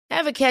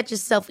Ever catch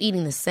yourself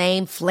eating the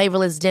same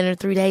flavorless dinner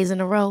 3 days in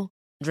a row?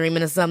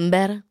 Dreaming of something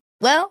better?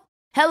 Well,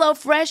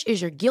 HelloFresh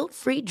is your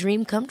guilt-free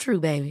dream come true,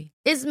 baby.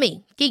 It's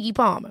me, Keke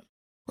Palmer.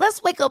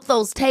 Let's wake up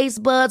those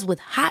taste buds with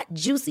hot,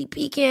 juicy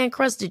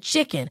pecan-crusted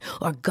chicken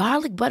or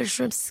garlic butter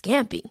shrimp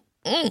scampi.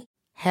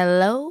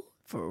 Hello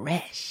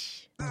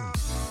Fresh.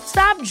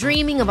 Stop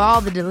dreaming of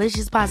all the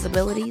delicious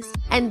possibilities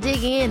and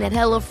dig in at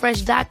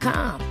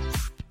HelloFresh.com.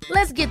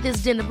 Let's get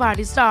this dinner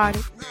party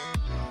started.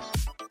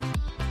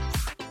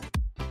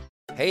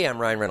 Hey, I'm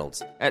Ryan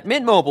Reynolds. At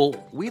Mint Mobile,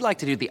 we like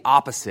to do the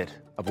opposite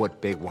of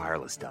what Big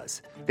Wireless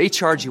does. They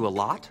charge you a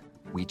lot,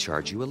 we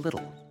charge you a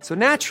little. So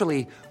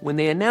naturally, when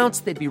they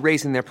announced they'd be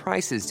raising their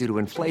prices due to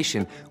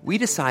inflation, we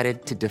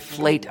decided to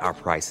deflate our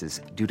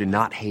prices due to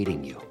not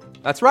hating you.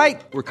 That's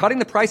right. We're cutting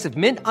the price of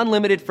Mint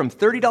Unlimited from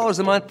 $30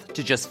 a month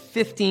to just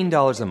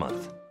 $15 a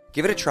month.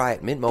 Give it a try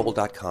at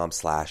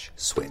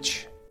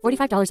mintmobile.com/switch.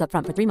 $45 up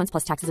front for 3 months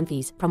plus taxes and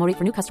fees. Promo rate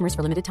for new customers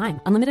for limited time.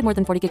 Unlimited more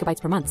than 40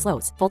 gigabytes per month.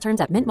 Slows full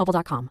terms at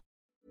mintmobile.com.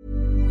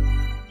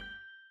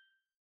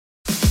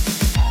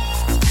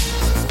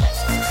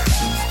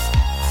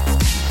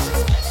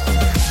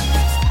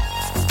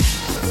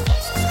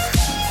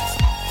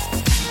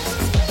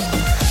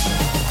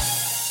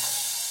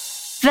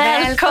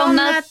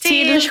 Välkomna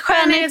till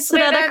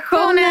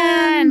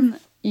Skönhetsredaktionen!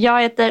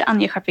 Jag heter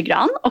Anja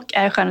Schappegran och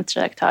är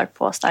skönhetsredaktör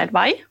på Style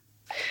By.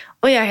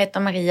 Och jag heter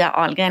Maria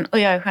Ahlgren och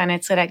jag är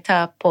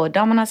skönhetsredaktör på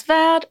Damernas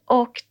Värld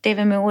och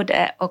DV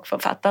Mode och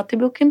författare till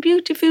boken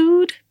Beauty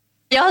Food.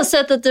 Jag har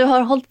sett att du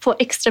har hållit på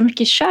extra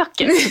mycket i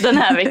köket den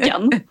här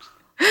veckan.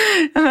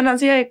 Men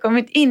alltså jag har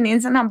kommit in i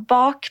en sån här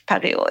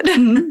bakperiod.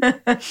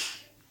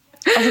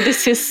 Alltså det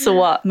ser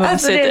så mumsigt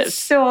alltså det är ut.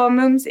 Så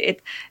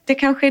mumsigt. Det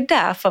kanske är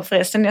därför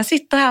förresten. Jag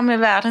sitter här med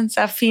världens så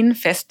här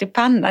finfest i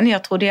pannan.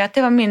 Jag trodde ju att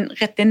det var min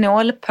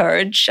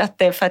retinol-purge. Att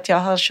det är för att jag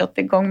har kört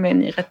igång med en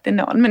ny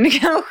retinol. Men det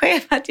kanske är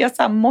för att jag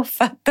har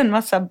moffat en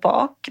massa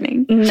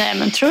bakning. Nej,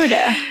 men tror du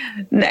det?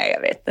 Nej,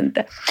 jag vet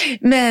inte.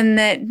 Men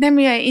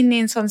jag är inne i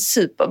en sån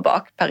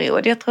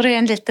superbakperiod. Jag tror det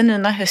är lite nu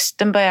när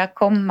hösten börjar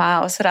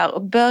komma och sådär.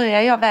 Och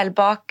börjar jag väl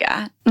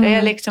baka, då är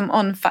jag liksom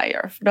on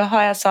fire. För då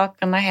har jag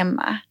sakerna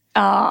hemma.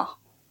 Ja.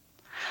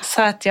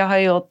 Så att jag har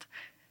gjort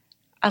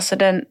alltså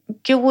den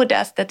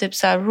godaste typ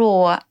så här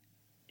raw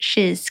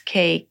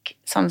cheesecake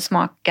som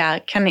smakar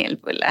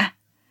kanelbulle.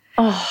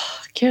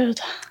 Gud.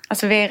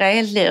 Alltså Vera är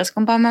helt lyrisk.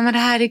 Hon bara, mamma det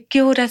här är det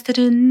godaste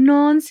du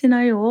någonsin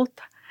har gjort.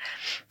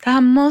 Det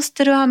här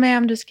måste du ha med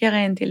om du ska göra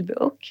en till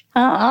bok.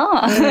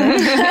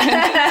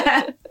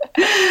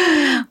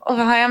 Och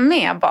vad har jag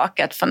mer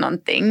bakat för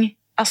någonting?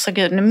 Alltså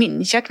gud, nu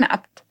minns jag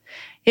knappt.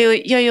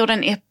 Jag gjorde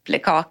en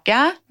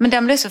äpplekaka, men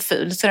den blev så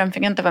ful så den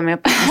fick inte vara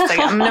med på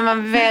Instagram. Men den var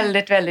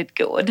väldigt, väldigt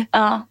god.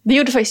 Ja, det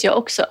gjorde faktiskt jag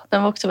också.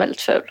 Den var också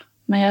väldigt ful.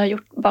 Men jag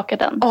har bakat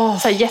den.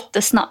 Så här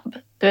jättesnabb.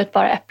 Du vet,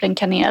 bara äpplen,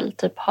 kanel,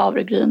 typ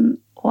havregryn,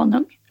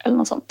 honung eller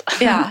något sånt.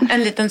 Ja,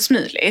 en liten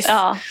smoothies.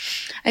 Ja.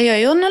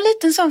 Jag gjorde någon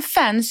liten sån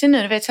fancy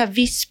nu. Du vet, så här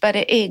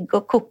vispade ägg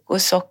och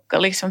kokossocker.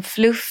 Liksom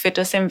fluffigt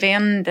och sen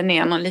vände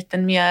ner någon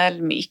liten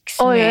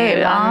mjölmix.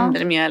 Med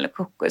mandelmjöl och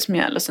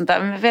kokosmjöl och sånt där.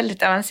 Den var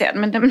väldigt avancerad,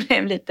 men den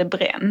blev lite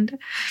bränd.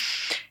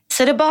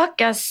 Så det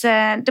bakas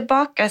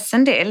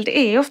en del. Det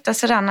är ju ofta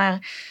sådär när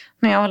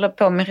jag håller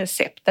på med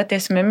recept att det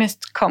som är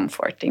mest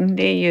comforting,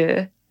 det är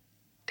ju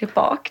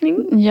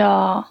bakning.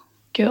 Ja.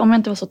 Gud, om jag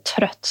inte var så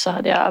trött så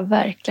hade jag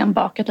verkligen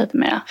bakat lite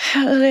mer.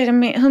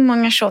 Hur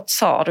många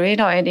shots har du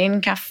idag i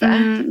din kaffe?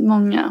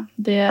 Många.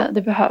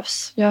 Det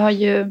behövs. Jag har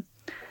ju...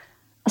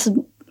 Alltså,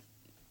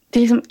 det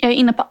är liksom, jag är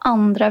inne på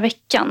andra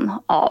veckan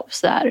av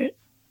så här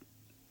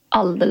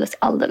alldeles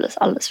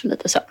för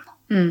lite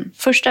sömn.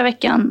 Första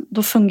veckan,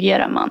 då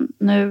fungerar man.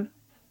 Nu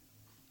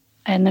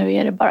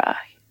är det bara...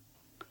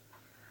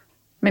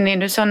 Men är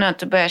du så nu att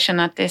du börjar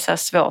känna att det är så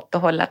svårt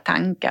att hålla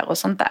tankar och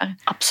sånt där?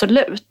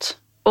 Absolut.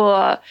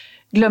 Och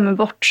glömmer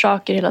bort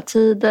saker hela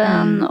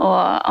tiden.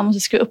 Och jag måste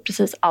skriva upp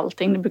precis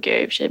allting. Det brukar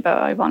jag i och för sig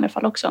behöva i vanliga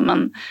fall också.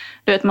 Men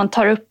du vet, man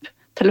tar upp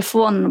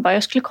telefonen och bara,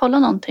 jag skulle kolla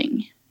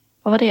någonting.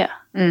 Vad var det?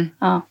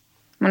 Ja.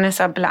 Man är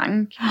så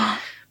blank.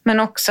 Men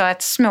också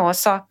att små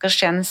saker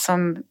känns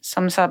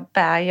som så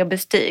berg och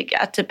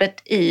bestiga. Typ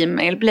ett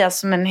e-mail blir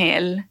som en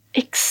hel...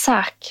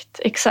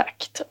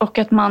 Exakt. Och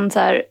att man så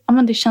här, ja,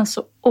 men det känns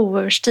så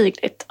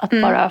oöverstigligt att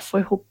bara få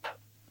ihop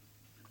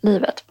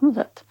livet på något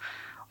sätt.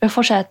 Och jag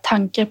får så här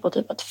tankar på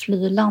typ att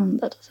fly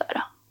landet och så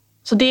här.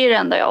 Så det är det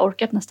enda jag har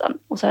orkat nästan.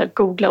 Och så här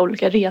googla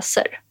olika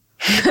resor.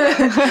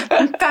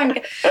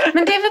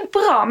 Men det är väl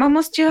bra. Man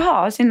måste ju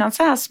ha sina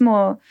så här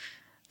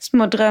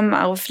små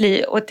drömmar och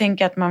fly och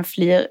tänka att man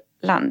flyr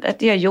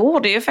landet. Jag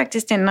gjorde ju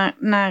faktiskt det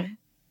när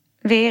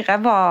Vera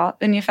var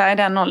ungefär i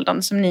den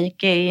åldern som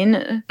Nick är i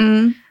nu.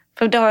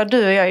 För då har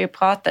du och jag ju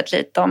pratat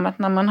lite om att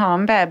när man har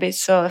en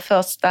bebis så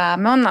första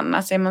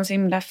månaderna så är man så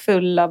himla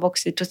full av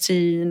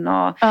oxytocin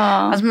och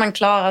alltså man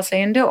klarar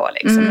sig ändå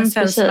liksom. Men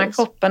sen så när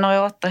kroppen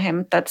har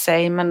återhämtat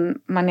sig men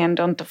man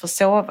ändå inte får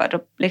sova, då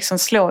liksom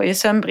slår ju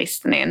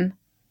sömnbristen in.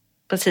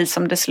 Precis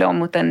som det slår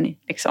mot en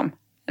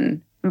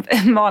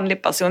en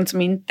vanlig person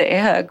som inte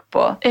är hög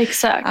på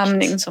Exakt.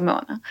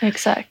 amningshormoner.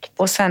 Exakt.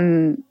 Och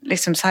sen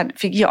liksom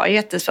fick jag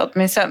jättesvårt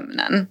med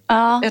sömnen.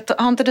 Ja.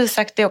 Har inte du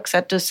sagt det också,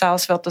 att du så har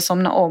svårt att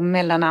somna om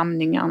mellan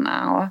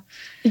amningarna? Och...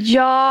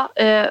 Ja,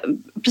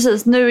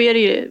 precis. Nu är det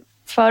ju...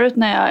 Förut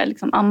när jag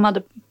liksom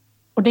ammade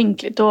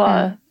ordentligt, då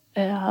hade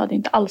jag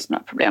inte alls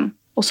några problem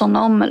att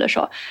somna om eller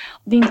så.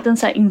 Det är inte en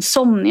så här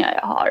insomnia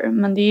jag har,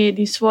 men det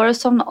är svårare att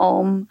somna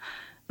om.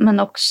 Men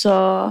också...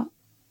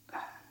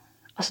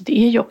 Alltså det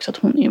är ju också att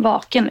hon är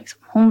vaken.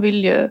 Liksom. Hon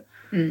vill ju...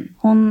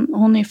 Hon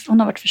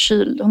har varit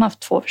förkyld. Hon har haft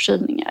 2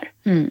 förkylningar.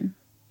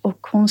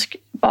 Och hon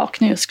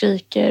vaknar och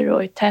skriker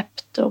och är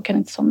täppt och kan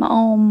inte somna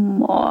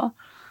om. Och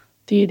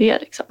det är ju det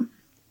liksom.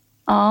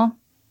 Ja.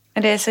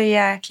 Det är så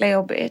jäkla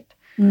jobbigt.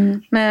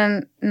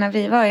 Men när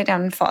vi var i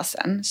den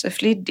fasen så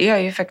flydde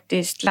jag ju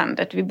faktiskt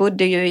landet. Vi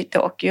bodde ju i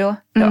Tokyo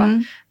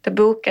då. Då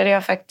bokade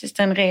jag faktiskt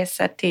en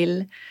resa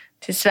till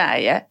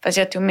Sverige. Fast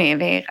jag tog med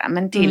Vera,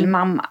 men till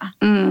mamma.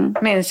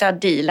 Med en sån här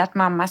deal att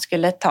mamma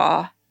skulle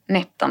ta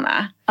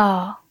nätterna.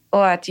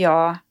 Och att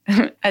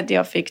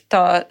jag fick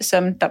ta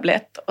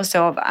sömntablett och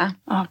sova.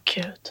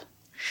 Gud.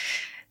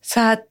 Så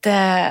att...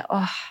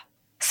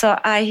 Så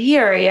I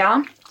hear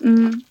ya.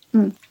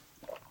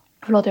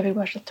 Förlåt, jag fick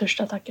värsta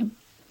törstattacken.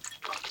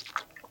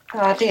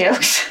 Ja, det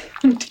också.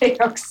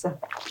 Det också.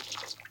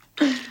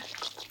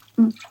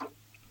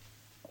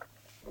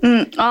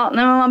 Ja,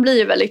 men man blir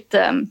ju väldigt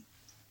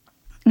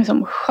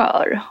liksom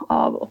skör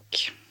av och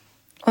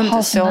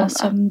ha sån här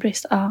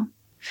sömnbrist. Ja.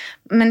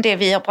 Men det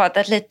vi har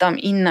pratat lite om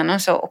innan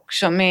och så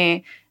också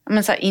med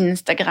så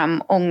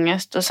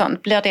Instagram-ångest och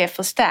sånt. Blir det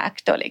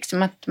förstärkt då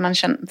liksom? Att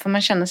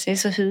man känner sig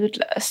så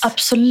hudlös?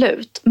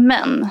 Absolut,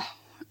 men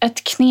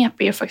ett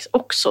knep är ju faktiskt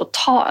också att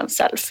ta en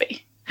selfie.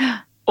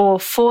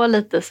 Och få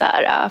lite så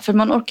här, för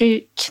man orkar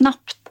ju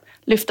knappt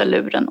lyfta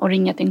luren och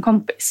ringa till en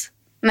kompis.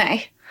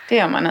 Nej, det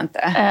gör man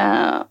inte.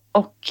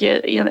 Och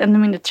ännu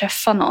mindre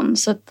träffa någon.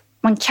 Så att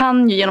man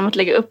kan ju genom att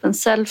lägga upp en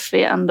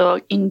selfie ändå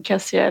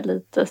inkassera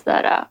lite så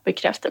där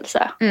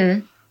bekräftelse.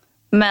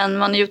 Men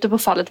man är ute på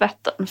fallet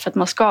Vättern. För att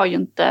man ska ju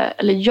inte,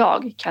 eller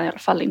jag kan i alla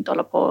fall inte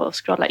hålla på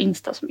och scrolla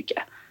Insta så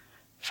mycket.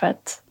 För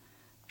att...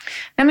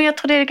 Nej, men jag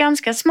tror det är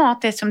ganska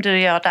smart det som du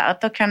gör där.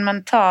 Att då kan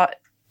man ta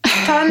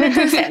en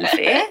liten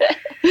selfie.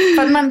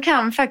 För att man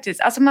kan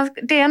faktiskt, alltså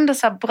det är ändå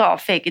så här bra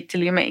fake it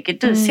till you make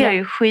it. Du ser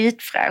ju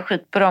skitfräsch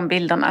ut på de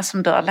bilderna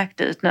som du har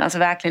lagt ut nu. Alltså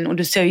verkligen, och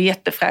du ser ju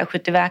jättefräsch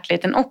ut i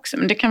verkligheten också.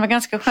 Men det kan vara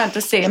ganska skönt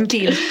att se en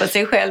bild på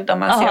sig själv där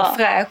man ser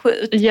fräsch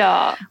ut.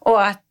 Ja.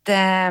 Och att...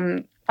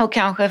 Och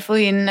kanske få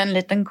in en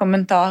liten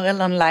kommentar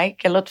eller en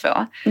like eller 2.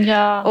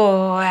 Ja.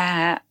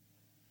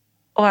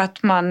 Och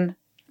att man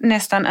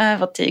nästan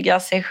övertygar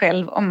sig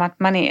själv om att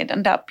man är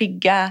den där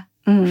pigga,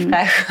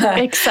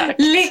 fräscha,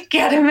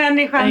 lyckade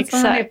människan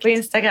som är på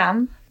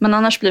Instagram. Men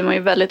annars blir man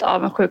ju väldigt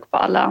avundsjuk på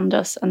alla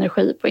andras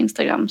energi på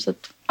Instagram. Så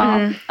att,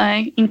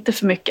 nej, inte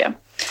för mycket.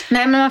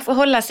 Nej, men man får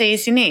hålla sig i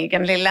sin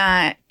egen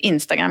lilla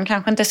Instagram.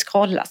 Kanske inte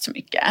scrolla så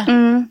mycket.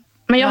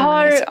 Men jag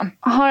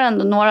har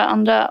ändå några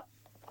andra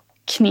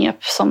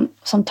knep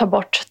som tar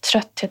bort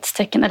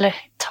trötthetstecken, eller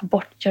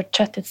gör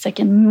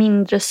trötthetstecken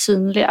mindre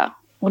synliga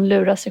och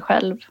lura sig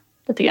själv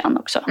lite grann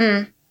också.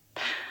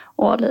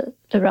 Och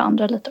lura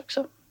andra lite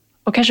också.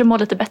 Och kanske må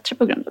lite bättre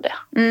på grund av det.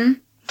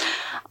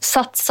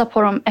 Satsa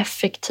på de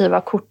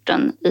effektiva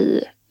korten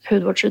i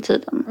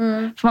hudvårdsrutinen.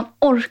 För man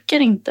orkar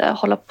inte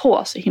hålla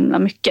på så himla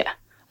mycket.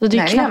 Alltså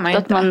det är knappt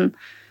att man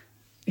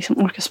liksom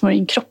orkar smörja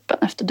in kroppen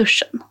efter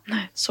duschen.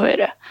 Nej. Så är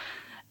det.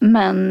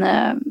 Men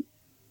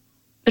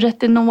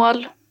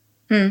retinol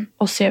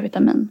och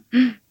C-vitamin.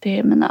 Det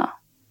är mina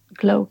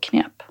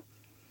glow-knep.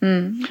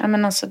 Ja,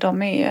 men alltså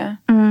de är ju...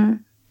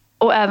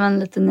 Och även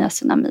lite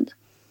niacinamid.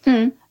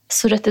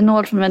 Så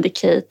retinol från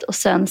Medicate och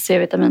sen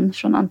C-vitamin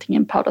från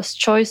antingen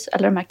Paula's Choice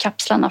eller de här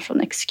kapslarna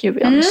från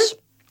Experience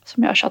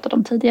som jag har tjatat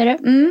om tidigare.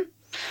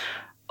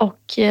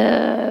 Och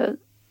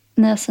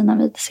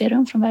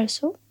niacinamid-serum från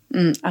Verso.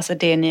 Alltså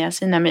det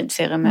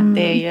niacinamid-serumet,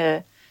 det är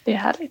ju... Det är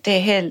härligt. Det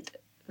är helt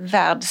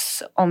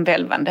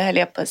världsomvälvande, höll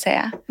jag på att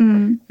säga.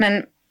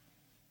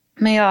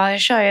 Men jag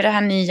kör ju det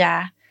här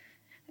nya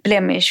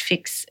Blemish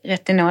Fix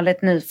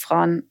retinolet nu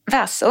från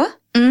Verso.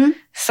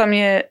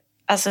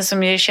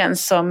 Som ju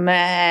känns som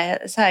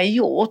så här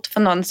gjort för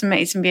någon som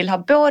mig som vill ha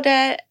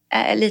både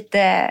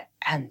lite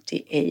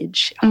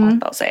anti-age, jag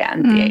hatar att säga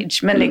anti-age,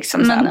 men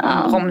liksom så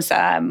här,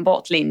 bromsa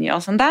bort linjer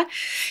och sånt där.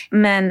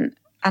 Men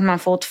att man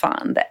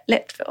fortfarande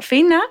lätt får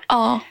finna.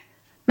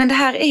 Men det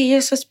här är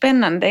ju så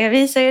spännande. Jag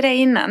visade ju det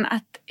innan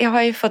att jag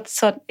har ju fått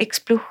så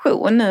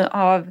explosion nu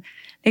av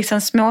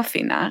liksom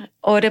småfinnar.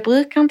 Och det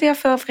brukar inte jag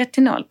få av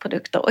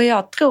retinolprodukter. Och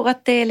jag tror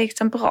att det är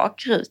liksom bra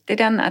krut i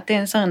denna. Att det är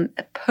en sån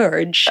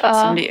purge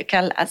som det ju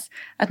kallas.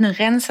 Att nu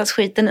rensas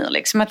skiten ur.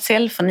 Liksom att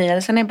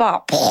cellförnyelsen är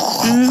bara...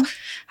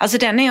 Alltså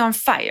den är on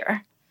fire.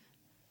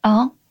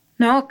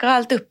 Nu åker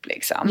allt upp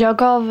liksom. Jag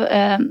gav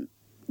det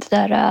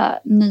där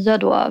nya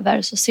då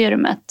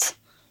Verso-serumet.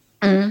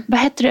 Vad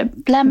heter det?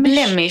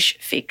 Blemish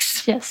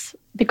Fix. Yes.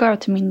 Det gav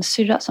jag till min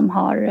syrra som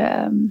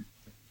har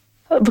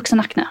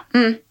vuxenakne.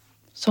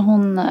 Så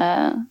hon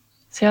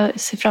Så jag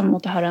ser fram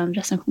emot att höra en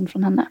recension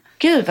från henne.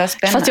 Gud vad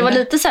spännande. Fast jag var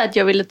lite så här att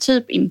jag ville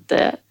typ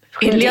inte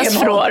skiljas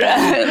från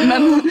det.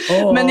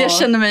 Men jag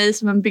känner mig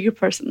som en bigger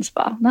person. Så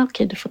bara,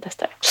 okej, du får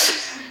testa det.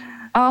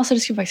 Ja, så det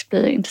ska faktiskt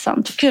bli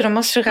intressant. Gud, då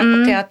måste du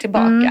rapportera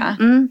tillbaka.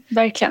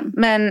 Verkligen.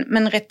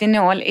 Men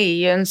retinol är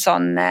ju en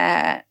sån...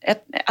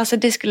 alltså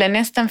det skulle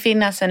nästan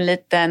finnas en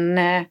liten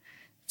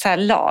så här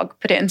lag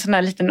på det. En sån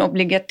här liten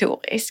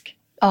obligatorisk.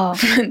 Ja.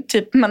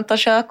 Typ man tar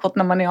körkort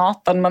när man är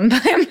 18. Man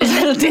börjar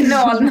med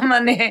retinol när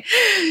man är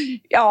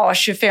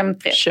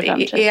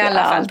 25-30. I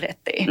alla fall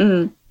 30.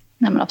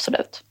 Nej, men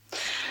absolut.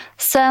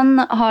 Sen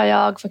har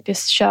jag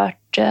faktiskt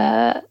kört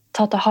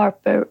Tata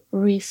Harper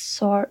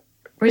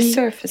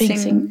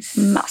Resurfacing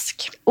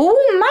mask.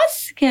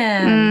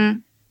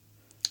 Masken!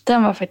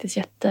 Den var faktiskt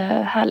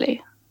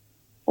jättehärlig.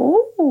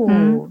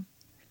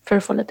 För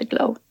att få lite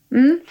glow.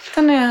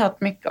 Den har jag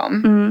hört mycket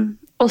om.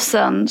 Och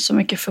sen så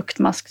mycket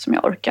fuktmask som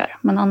jag orkar.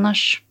 Men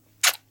annars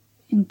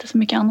inte så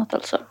mycket annat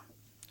alltså.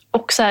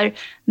 Och så här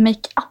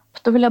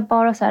make-up. Då vill jag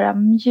bara så här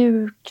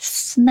mjuk,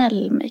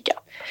 snäll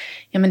make-up.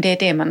 Ja, men det är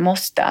det man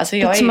måste. Alltså,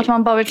 det är som att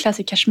man bara vill klä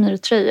sig i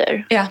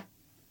kashmirtröjor. Ja,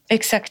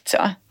 exakt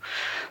så.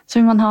 Så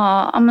vill man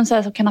ha så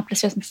här, som kan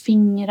appliceras med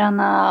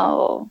fingrarna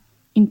och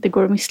inte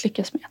går att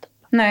misslyckas med.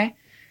 Nej,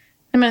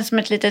 men som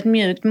ett litet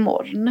mjukt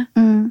moln.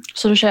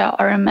 Så då kör jag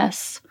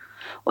RMS.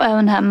 Och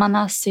även det här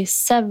Manassi 7.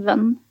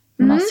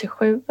 Manassi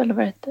 7 eller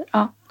vad det heter.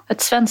 Ja,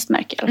 ett svenskt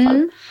märke i alla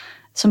fall.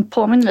 Som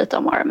påminner lite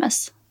om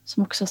RMS.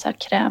 Som också så här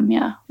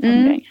krämiga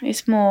formuleringar.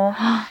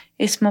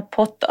 I små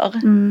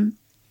pottar.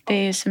 Det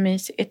är ju så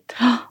mysigt.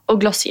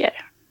 Och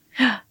Glossier.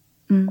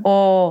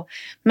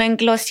 Men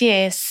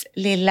Glossiers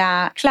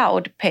lilla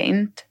Cloud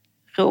Paint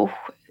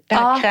rouge, det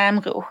här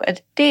krämrouget,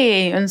 det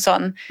är ju en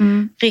sån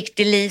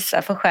riktig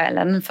Lisa för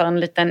själen för en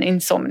liten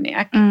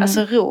insomniac.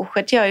 Alltså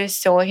rouget gör ju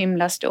så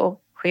himla stor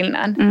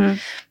skillnad.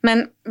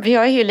 Men vi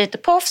är ju lite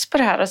proffs på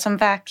det här som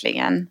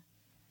verkligen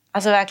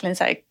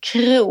så här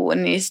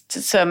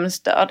kroniskt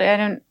sömnstörd.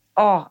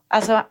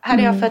 Alltså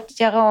hade jag fått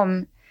göra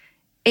om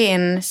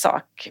en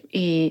sak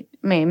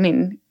med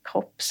min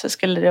kropp så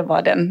skulle det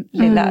vara den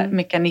lilla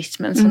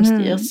mekanismen som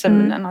styr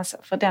sömnen. Alltså,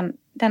 för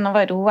den har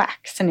varit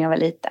whack sedan jag var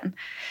liten.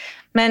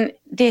 Men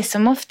det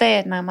som ofta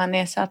är när man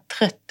är så här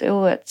trött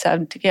och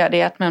outsövd tycker jag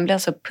det är att man blir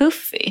så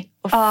puffig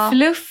och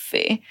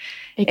fluffig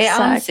i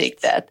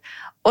ansiktet.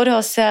 Och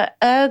då ser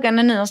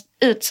ögonen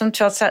ut som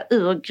två så här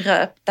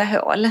urgröpta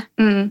hål.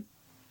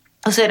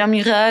 Och så är de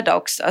ju röda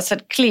också. Alltså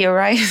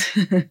Clear Eyes.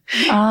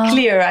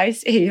 Clear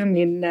Eyes är ju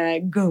min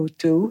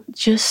go-to.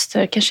 Just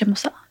det, kanske jag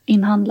måste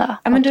inhandla.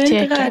 Ja, men du är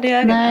inte röd i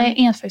ögonen?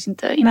 Nej, faktiskt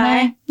inte.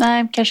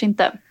 Nej, kanske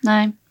inte.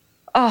 Nej.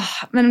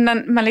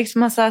 Men man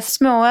liksom har så här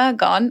små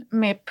ögon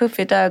med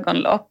puffigt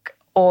ögonlock.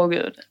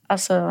 Gud,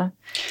 alltså.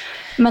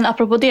 Men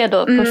apropå det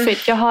då,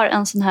 puffigt. Jag har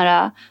en sån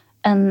här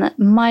en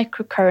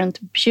microcurrent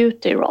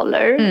beauty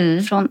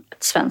roller från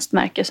ett svenskt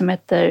märke som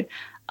heter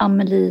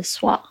Amélie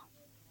Soie.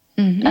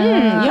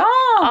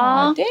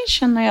 Det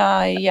känner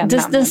jag igen.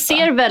 Den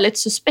ser väldigt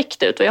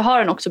suspekt ut och jag har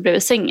den också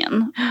bredvid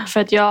sängen. För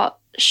att jag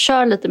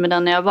kör lite med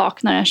den när jag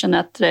vaknar. Jag känner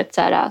att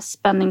så här,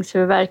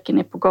 spänningshuvudvärken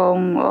är på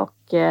gång och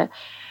jag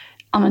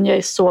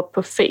är så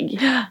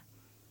puffig.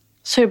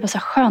 Så är det bara så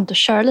här skönt att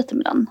köra lite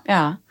med den.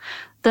 Ja.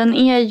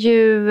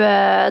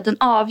 Den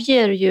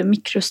avger ju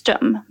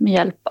mikroström med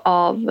hjälp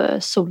av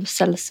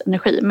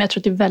solcellsenergi. Men jag tror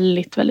att det är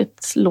väldigt,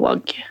 väldigt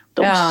låg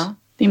dos. Ja.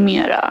 Det är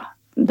mera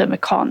det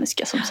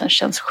mekaniska som sen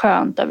känns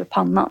skönt över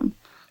pannan.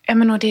 Ja,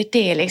 men och det är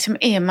det liksom.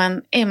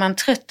 Är man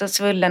trött och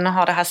svullen och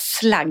har det här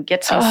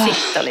slagget som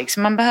sitter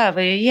liksom. Man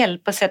behöver ju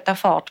hjälp att sätta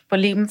fart på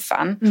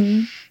lymfan.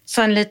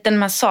 Så en liten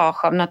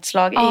massage av något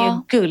slag är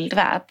ju guld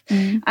värt.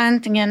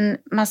 Antingen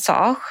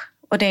massage.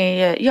 Och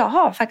jag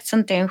har faktiskt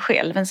inte en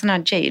själv, en sån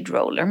här jade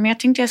roller. Men jag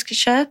tänkte jag ska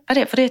köpa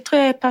det. För det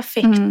tror jag är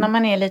perfekt när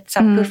man är lite så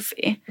här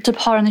puffig. Typ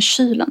har den i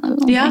kylen eller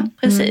någonting. Ja,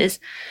 precis.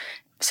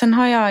 Sen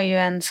har jag ju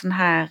en sån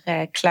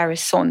här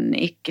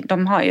Clarisonic.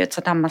 De har ju ett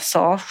sånt här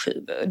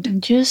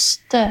massagehuvud.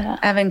 Just det.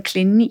 Även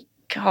Klinik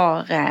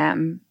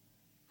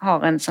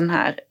har en sån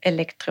här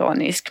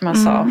elektronisk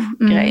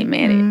massagegrej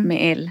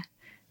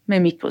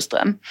med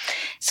mikroström.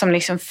 Som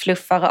liksom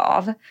fluffar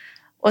av.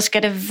 Och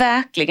ska det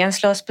verkligen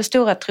slås på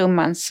stora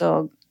trumman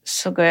så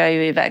går jag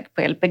ju iväg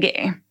på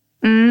LPG.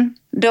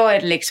 Då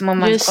är det liksom om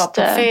man ska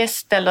på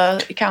fest eller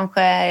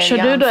kanske... Kör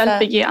du då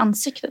LPG i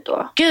ansiktet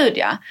då? Gud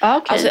ja. Okay.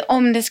 Alltså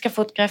om det ska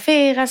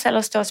fotograferas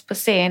eller stås på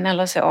scen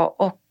eller så.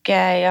 Och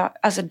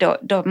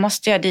då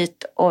måste jag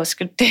dit och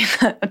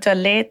skulptera och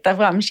leta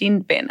fram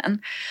kindbenen.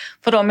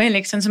 För de är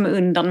liksom som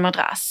under en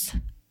madrass.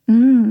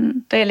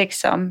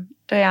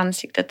 Då är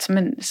ansiktet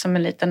som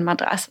en liten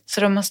madrass.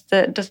 Så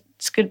då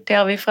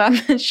skulpterar vi fram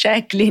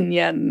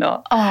käklinjen.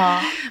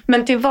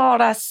 Men till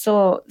vardags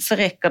så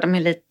räcker det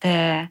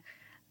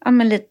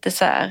med lite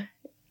så här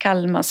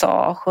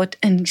kallmassage och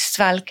en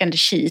svalkande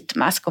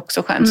sheetmask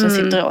också skönt som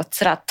sitter åt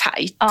sådär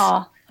tight.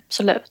 Ja,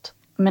 absolut.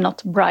 Med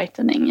något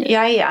brightening i.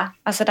 Ja.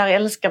 Alltså där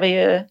älskar vi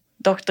ju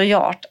Dr.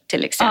 Yart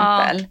till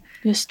exempel.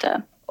 Ja, just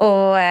det.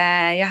 Och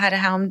jag hade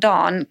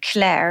häromdagen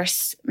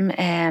Claire's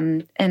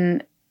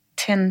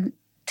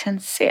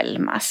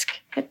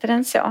Tencel-mask. Hette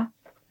den så?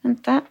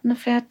 Vänta, nu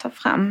får jag ta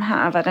fram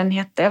här vad den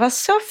hette. Jag var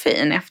så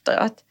fin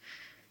efteråt.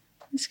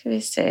 Nu ska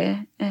vi se.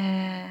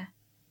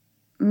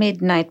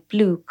 Midnight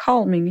Blue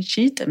Calming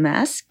Sheet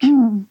Mask.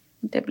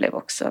 Det blev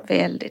också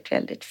väldigt,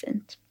 väldigt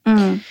fint.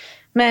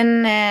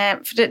 Men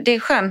för det är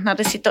skönt när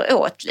det sitter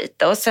åt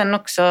lite och sen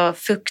också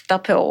fuktar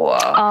på.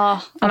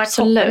 Och när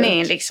kroppen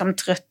är liksom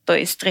trött och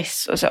i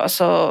stress och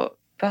så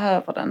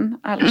behöver den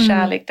all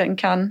kärlek den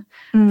kan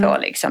få.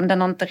 Liksom.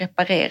 Den har inte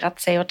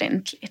reparerat sig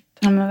ordentligt.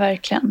 Ja, men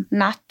verkligen.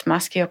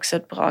 Nattmask är också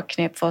ett bra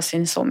knep för sin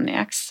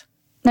insomniacs.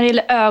 När det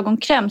gäller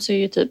ögonkräm så är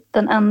ju typ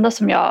den enda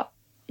som jag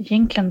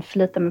egentligen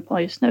förlitar mig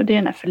på just nu, det är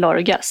den här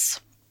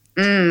Filorgas.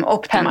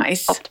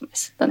 Optimize.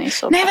 Optimize. Den är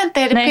så Nej, bra. vänta,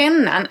 är det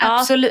pennan? Ja.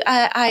 Absolut.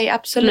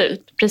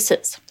 Absolut.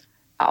 Precis.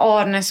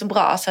 Ja, den är så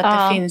bra så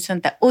att det finns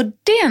inte. Och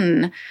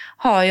den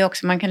har ju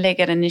också, man kan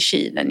lägga den i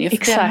kylen ju. För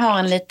Exakt. den har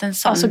en liten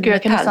sån alltså,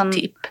 gud,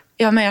 metalltipp.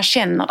 Ja, men jag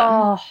känner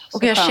den.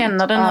 Och jag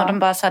känner den och den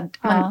bara så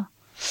att man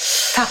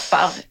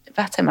tappar,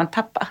 vad säger man,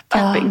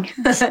 tapping.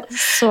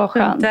 Så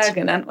skönt. Runt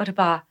ögonen och det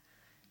bara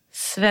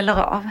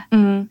sväller av.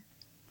 Men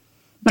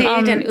det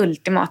är den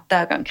ultimata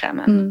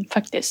ögonkrämen.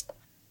 Faktiskt.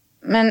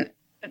 Men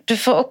du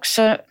får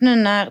också, nu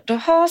när du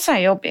har så här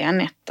jobbiga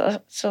nätter,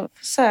 så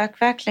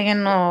försök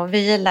verkligen att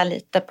vila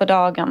lite på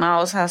dagarna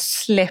och så här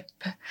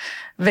släpp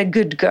the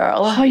good girl.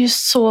 Jag har ju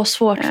så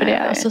svårt för det.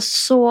 Alltså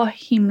så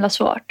himla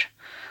svårt.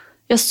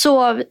 Jag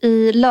sov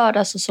i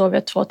lördag, så sov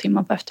jag 2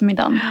 timmar på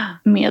eftermiddagen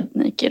med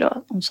Niki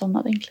då. Hon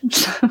somnade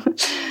egentligen.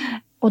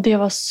 Och det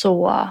var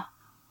så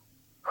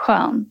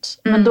skönt.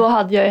 Men då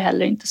hade jag ju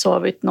heller inte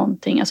sovit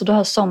någonting. Alltså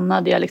då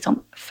somnade jag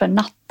liksom för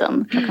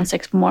natten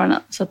 6 på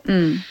morgonen. Så att,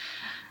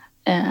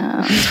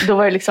 då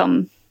var det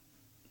liksom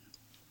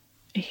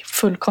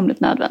fullkomligt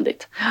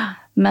nödvändigt.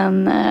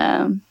 Men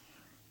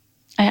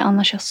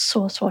annars är jag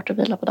så svårt att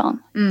vila på dagen.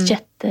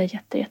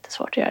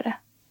 Jättesvårt att göra det.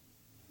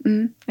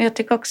 Jag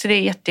tycker också det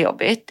är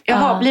jättejobbigt. Jag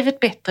har blivit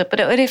bättre på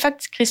det. Och det är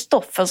faktiskt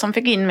Kristoffer som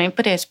fick in mig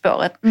på det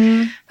spåret.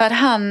 För att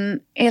han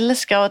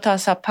älskar att ta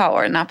så här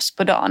powernaps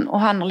på dagen. Och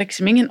han har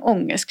liksom ingen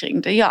ångest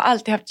kring det. Jag har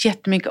alltid haft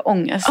jättemycket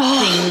ångest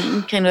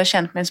kring det och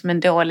känt mig som en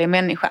dålig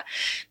människa.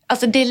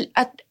 Alltså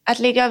att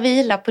ligga och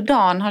vila på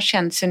dagen har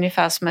känts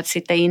ungefär som att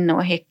sitta inne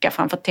och häcka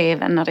framför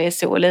tvn när det är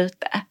sol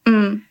ute.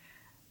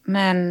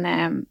 Men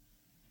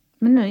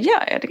nu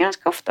gör jag det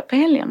ganska ofta på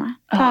helgerna.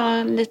 Tar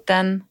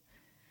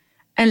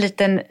en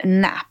liten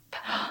nap.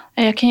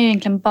 Jag kan ju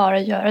egentligen bara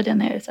göra det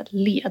när jag är så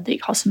ledig,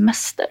 har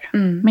semester.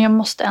 Men jag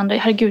måste ändå,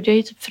 herregud, jag är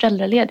ju typ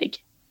föräldraledig.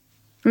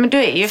 Men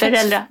du är ju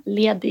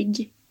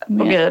föräldraledig.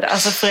 Åh gud,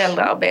 alltså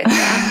föräldraarbete.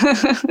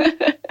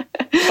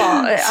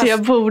 Så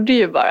jag borde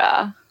ju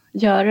bara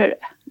göra det.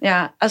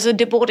 Ja, alltså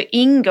det borde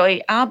ingå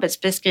i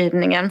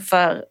arbetsbeskrivningen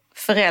för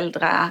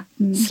föräldrar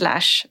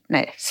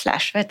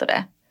vad heter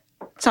det?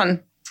 Sån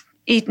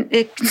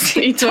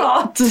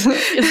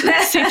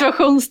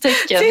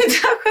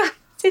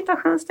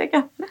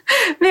situationstecken.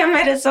 Vem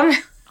är det som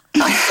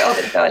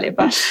så dålig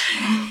bara?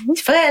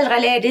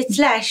 Föräldraledigt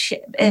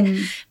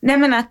nej,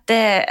 men att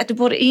det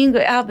borde ingå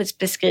i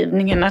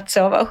arbetsbeskrivningen att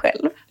sova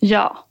själv.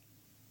 Ja,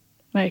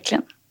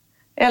 verkligen.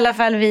 I alla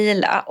fall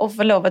vila och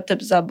få lov att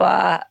typ så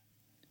bara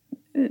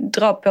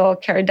dra på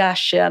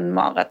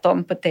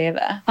Kardashian-maraton på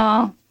tv.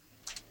 Ja.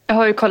 Jag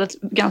har ju kollat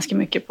ganska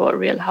mycket på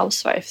Real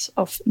Housewives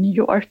of New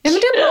York. Ja, men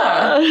det är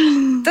bra.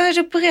 Då är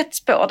du på rätt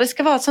spår. Det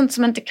ska vara sånt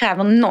som inte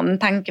kräver någon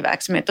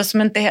tankeverksamhet och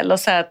som inte heller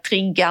så här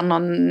triggar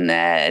någon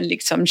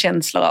liksom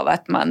känslor av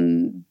att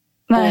man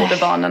borde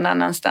vara någon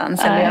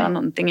annanstans eller göra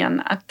någonting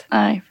annat.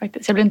 Nej,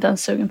 faktiskt. Jag blir inte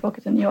ens sugen på att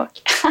åka till New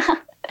York.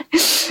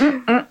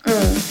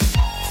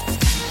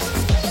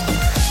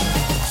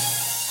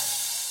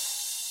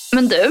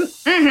 Men du,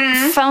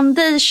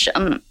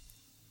 foundation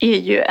är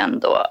ju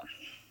ändå...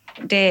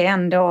 Det är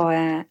ändå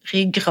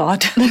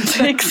ryggraden.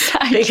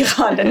 Exakt.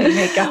 Ryggraden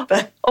i makeupen.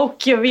 Och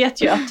jag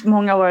vet ju att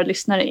många av våra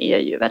lyssnare är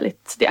ju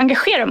väldigt... Det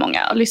engagerar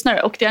många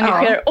lyssnare och det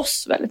engagerar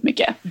oss väldigt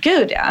mycket.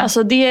 Gud, ja.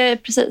 Alltså det är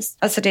precis.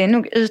 Alltså det är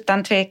nog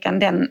utan tvekan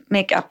den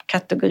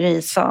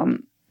makeup-kategori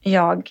som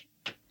jag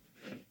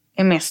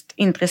är mest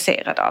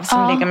intresserad av.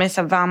 Som ligger mig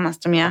så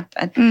varmast om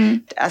hjärtat.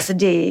 Alltså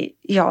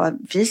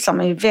jag visar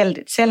mig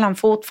väldigt sällan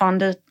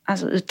fortfarande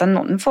utan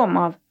någon form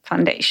av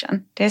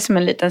foundation. Det är som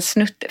en liten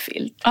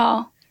snuttefilt.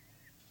 Ja.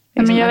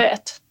 Ja, men jag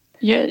vet.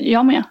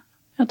 Jag med.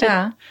 Jag typ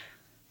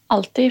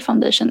alltid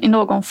foundation i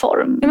någon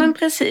form. Ja, men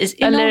precis.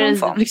 I eller någon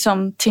form.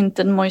 Liksom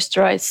tinted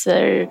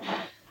moisturizer.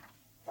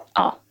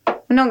 Ja.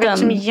 Något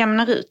som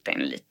jämnar ut den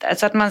lite.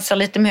 Så att man ser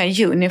lite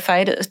mer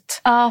unified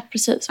ut. Ja,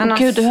 precis. Och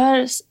gud, du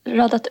har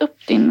radat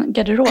upp din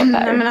garderob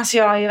här. Nej, men alltså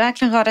jag har ju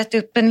verkligen radat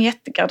upp en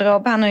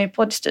jättegarderob här nu i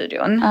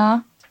poddstudion.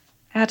 Ja.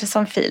 Jag hade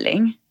sån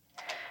feeling.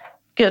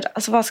 Gud,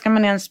 alltså var ska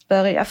man ens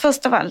börja?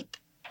 Först av allt,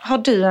 har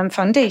du en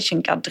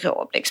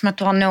foundation-garderob? Liksom att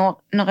du har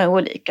några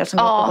olika som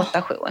går på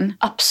rotation?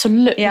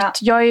 Absolut. Ja.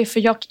 Jag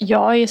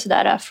är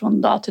sådär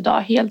från dag till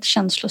dag helt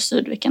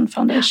känslostyrd vilken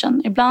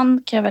foundation.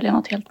 Ibland kan jag välja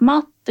något helt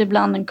matt,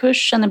 ibland en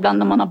kursen,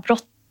 ibland om man har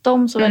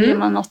bråttom så väljer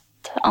man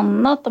något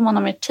annat. Om man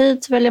har mer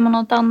tid så väljer man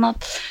något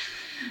annat.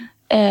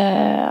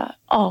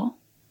 Ja.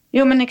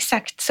 Jo, men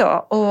exakt så.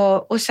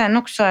 Och sen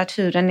också att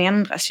huden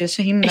ändras ju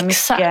så himla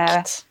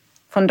mycket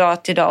från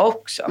dag till dag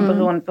också.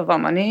 Beroende på vad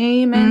man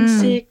är i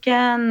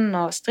menscykeln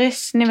och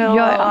stressnivå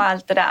och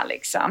allt det där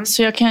liksom.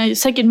 Så jag kan ju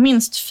säkert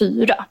minst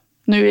 4.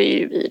 Nu är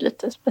ju vi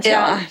lite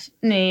speciella.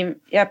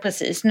 Ja,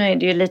 precis. Nu är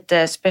det ju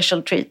lite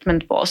special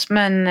treatment på oss.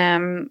 Men,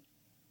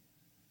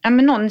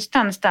 men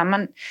någonstans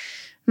där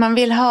man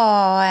vill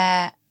ha...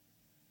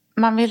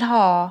 Vad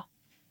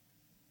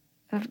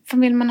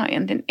vill man ha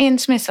egentligen? En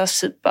som är så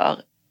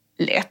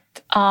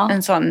superlätt.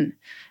 En sån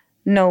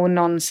no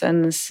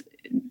nonsense,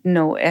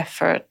 no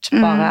effort.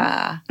 Bara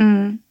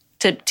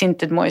typ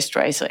tinted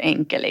moisturizer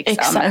enkel liksom.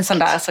 Exakt. En sån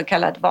där så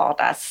kallad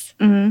vardags.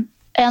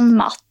 En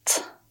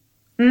matt.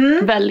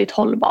 Väldigt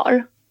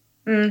hållbar.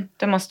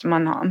 Det måste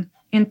man ha.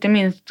 Inte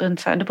minst runt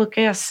så här. Det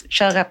brukar jag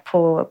köra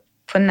på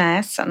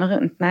näsan och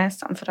runt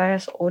näsan. För där är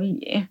jag så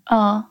oljig.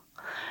 Ja.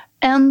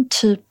 En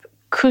typ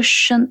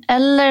cushion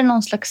eller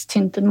någon slags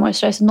tinted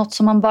moisturizer. Något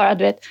som man bara,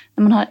 du vet,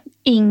 när man har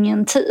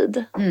ingen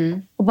tid.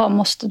 Och bara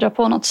måste dra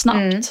på något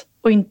snabbt.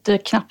 Och inte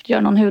knappt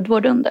göra någon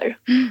hudvård under.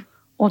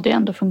 Och det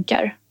ändå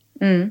funkar.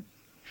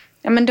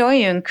 Ja, men då är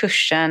ju en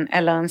cushion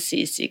eller en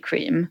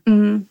CC-cream.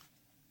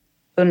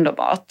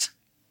 Underbart.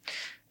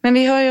 Men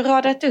vi har ju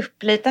radat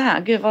upp lite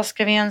här. Gud, var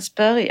ska vi ens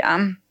börja?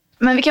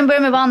 Men vi kan börja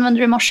med vad använder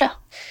du i morse?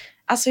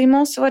 Alltså i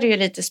morse var det ju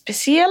lite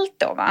speciellt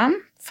då, va?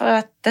 För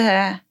att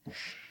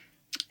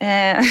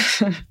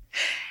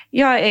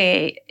jag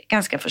är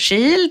ganska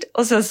förkyld.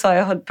 Och så har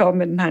jag hållit på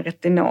med den här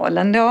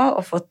retinolen då.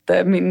 Och fått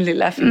min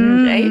lilla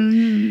fingrej.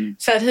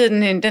 Så att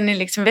huden den är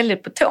liksom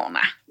väldigt på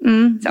tårna.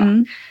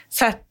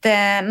 Så att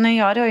när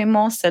jag då i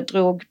morse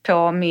drog på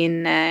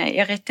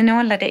jag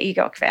retinolade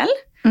igår kväll.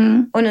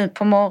 Och nu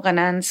på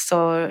morgonen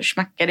så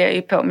smackade jag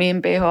ju på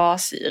min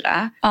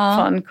BHA-syra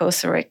från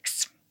Cosrx.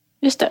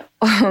 Just det.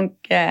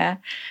 Och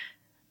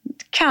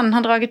kan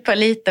ha dragit på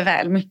lite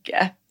väl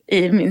mycket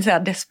i min så här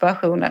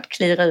desperation att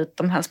klira ut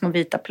de här små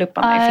vita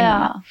plupparna i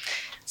fingrarna.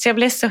 Så jag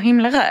blev så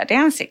himla röd i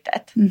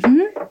ansiktet.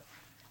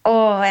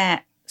 Och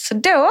så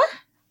då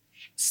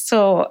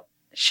så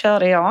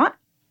körde jag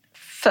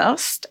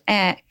först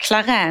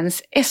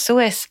Clarins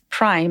SOS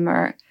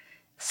Primer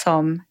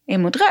som är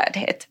mot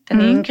rödhet.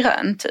 Den är en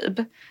grön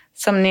tub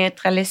som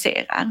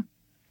neutraliserar.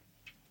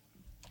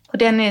 Och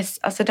den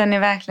är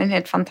verkligen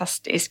helt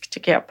fantastisk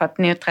tycker jag på att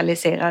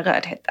neutralisera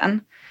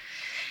rödheten.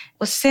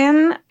 Och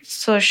sen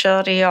så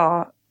körde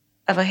jag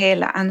över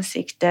hela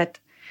ansiktet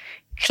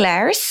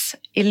Klairs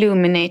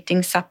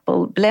Illuminating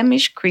Supple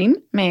Blemish Cream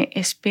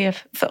med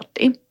SPF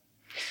 40.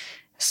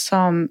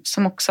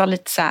 Som också har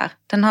lite så här,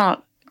 den har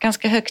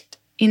ganska högt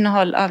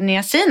innehåll av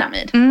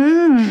niacinamid.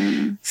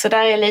 Så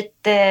där är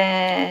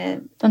lite...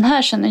 Den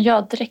här känner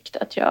jag direkt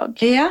att jag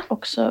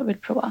också vill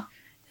prova.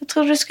 Jag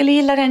tror du skulle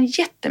gilla den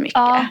jättemycket.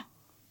 Ja.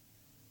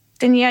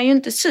 Den ger ju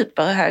inte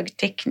superhög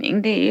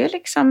täckning. Det är ju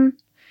liksom...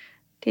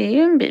 Det är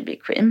ju en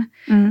BB-cream.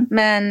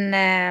 Men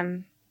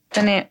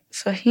den är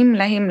så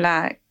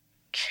himla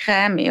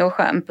krämig och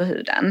skön på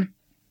huden.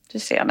 Du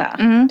ser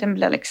där. Den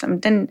blir liksom...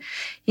 Den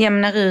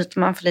jämnar ut,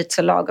 man får lite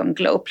så lagom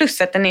glow.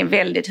 Plus att den är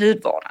väldigt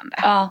hudvårdande.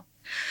 Ja.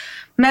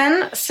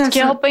 Men sen ska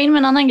jag hoppa in med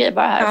en annan grej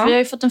bara här? Ja. För jag har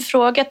ju fått en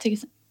fråga till...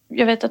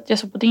 Jag vet att jag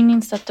såg på din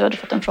Insta att du hade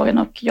fått en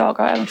fråga och jag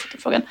har även fått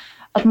en fråga.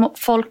 Att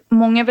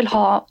många vill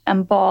ha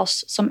en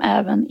bas som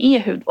även är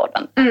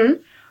hudvårdande.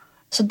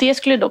 Så det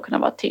skulle då kunna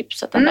vara ett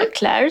tips. Att den där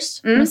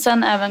Klairs. Men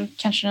sen även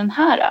kanske den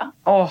här.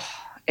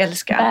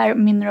 Älskar. Bare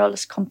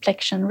Minerals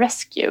Complexion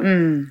Rescue.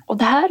 Och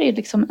det här är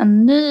liksom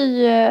en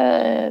ny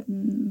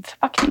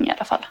förpackning i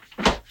alla fall.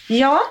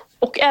 Ja.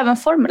 Och även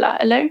formula,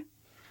 eller?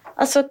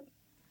 Alltså...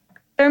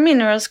 Bare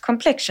Minerals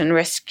Complexion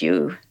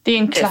Rescue. Det är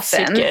en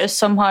klassiker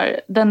som har...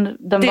 Den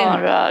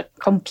bara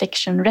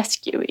Complexion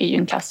Rescue är ju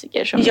en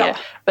klassiker som är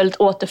väldigt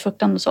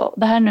återfuktande och så.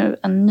 Det här är nu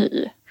en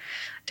ny.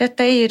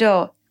 Detta är ju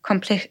då...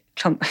 Jag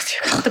kan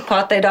inte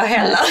prata idag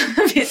heller.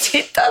 Vi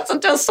sitter alltså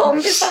inte och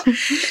zombies.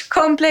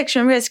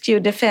 Complexion Rescue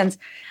Defense.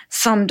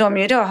 Som de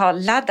ju då har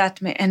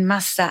laddat med en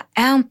massa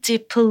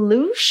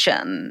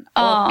anti-pollution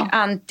och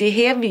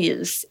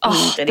anti-hävljus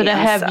ingredienser. Det där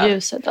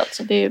hävljuset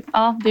alltså.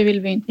 Det vill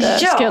vi inte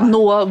ska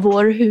nå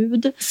vår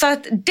hud. Så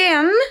att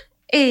den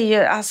är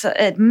ju alltså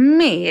ett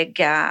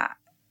mega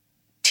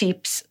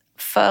tips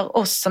för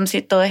oss som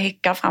sitter och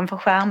häckar framför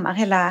skärmar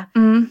hela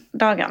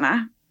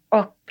dagarna.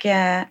 Och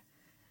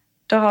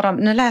då har de,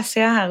 nu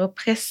läser jag här upp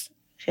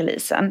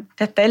pressreleasen.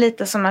 Detta är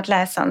lite som att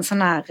läsa en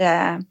sån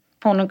här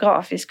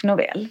pornografisk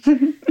novell.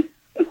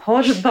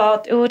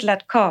 Hållbart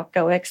odlat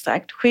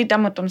kakaoextrakt skyddar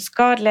mot de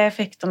skadliga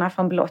effekterna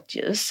från blått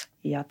ljus.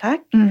 Ja tack.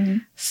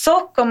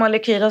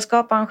 Sockermolekyler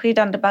skapar en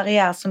skyddande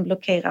barriär som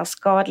blockerar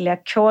skadliga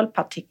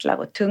kolpartiklar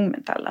och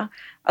tungmetaller.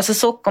 Alltså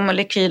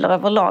sockermolekyler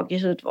överlag i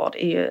hudvård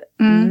är ju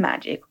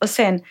magic. Och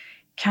sen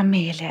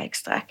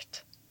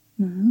kameliaextrakt.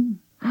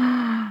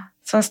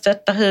 Som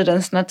stöttar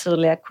hudens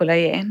naturliga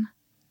kollagen.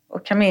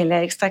 Och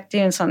kameliaextrakt är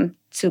ju en sån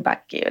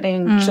tsubaki. Och det är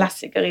en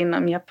klassiker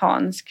inom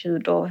japansk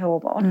hud- och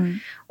hårvård.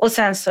 Och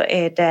sen så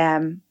är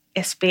det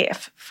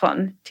SPF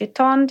från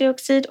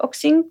titandioxid och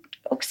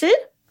zinkoxid.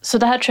 Så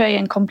det här tror jag är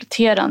en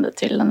kompletterande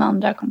till den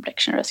andra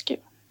Complexion Rescue.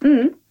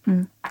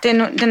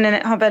 Den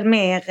har väl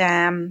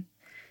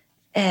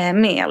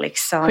mer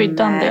liksom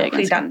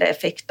skyddande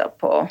effekter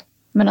på.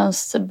 Medan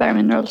Bare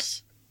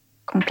Minerals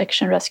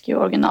Complexion Rescue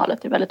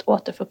originalet är väldigt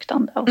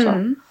återfuktande. Och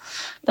så.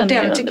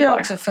 Den tycker jag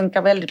också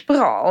funkar väldigt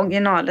bra.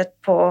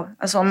 Originalet på,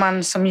 alltså om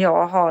man som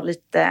jag har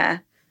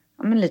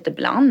lite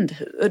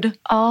blandhud.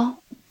 Ja,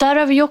 där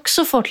har vi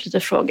också fått lite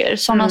frågor.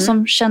 Sådana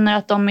som känner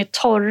att de är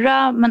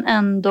torra men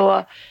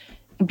ändå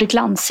blir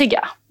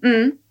glansiga.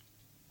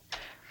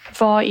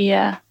 Vad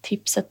är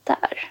tipset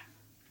där?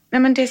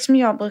 Nej, men det som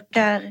jag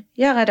brukar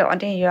göra då,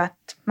 det är ju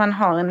att man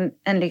har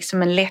en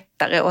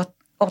lättare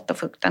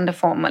återfuktande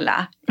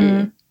formula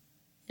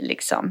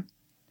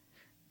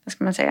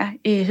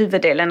i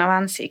huvuddelen av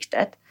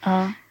ansiktet.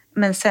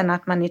 Men sen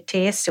att man i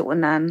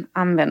T-zonen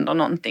använder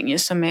någonting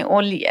som är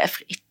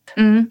oljefritt.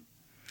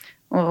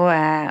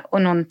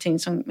 Och någonting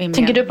som är mer...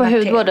 Tänker du på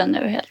hudvården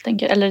nu helt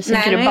enkelt? Eller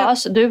tänker du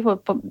bas? Du är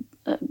på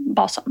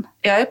basen?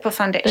 Jag är på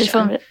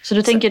foundation. Så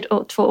du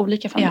tänker två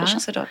olika foundation? Ja,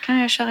 så då kan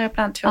jag köra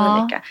ibland två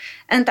olika.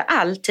 Inte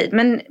alltid,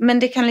 men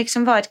det kan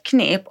liksom vara ett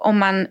knep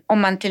om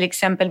man till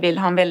exempel vill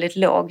ha en väldigt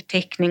låg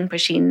täckning på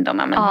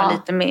kinderna men ha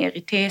lite mer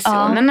i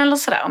T-zonen eller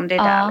sådär, om det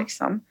är där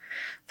liksom.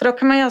 För då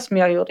kan man göra som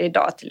jag gjorde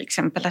idag till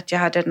exempel, att jag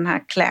hade den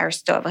här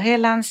Clarist över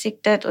hela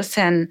ansiktet och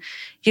sen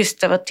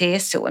just över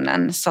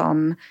T-zonen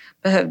som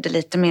behövde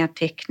lite mer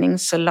täckning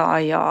så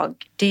la jag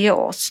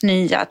Diors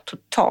nya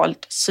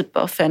totalt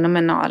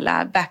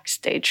superfenomenala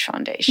Backstage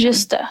Foundation.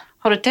 Just det.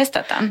 Har du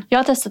testat den? Jag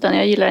har testat den,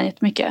 jag gillar den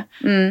jättemycket.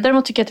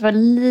 Däremot tycker jag att det var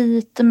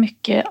lite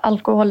mycket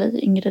alkohol i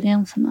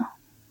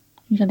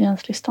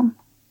ingredienslistan.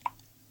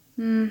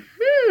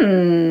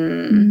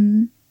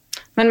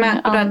 Men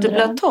märker du att du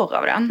blir torr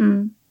av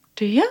den?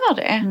 Du gör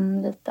det?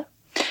 Lite.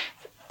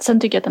 Sen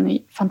tycker jag att den är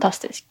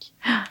fantastisk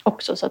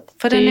också. Så att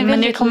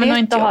men jag kommer nog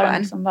inte ha den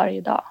liksom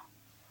varje dag.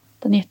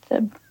 Den är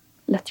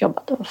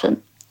jättelättjobbad och fin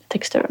i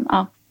texturen.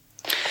 Ja.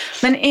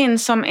 Men en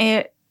som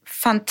är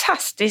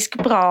fantastiskt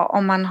bra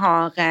om man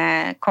har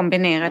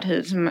kombinerad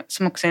hud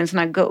som också är en sån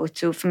här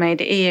go-to för mig,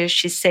 det är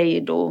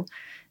Shiseido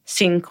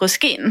Synchro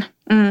Skin.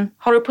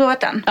 Har du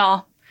provat den?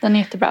 Ja, den är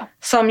jättebra.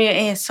 Som ju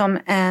är som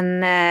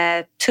en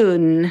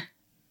tunn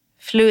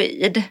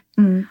fluid.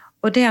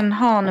 Och den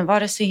har nu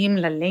varit så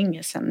himla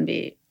länge sedan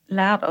vi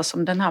lärde oss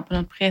om den här på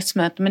något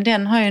pressmöte. Men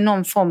den har ju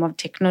någon form av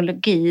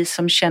teknologi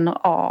som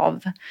känner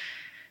av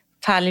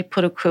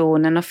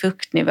talgproduktionen och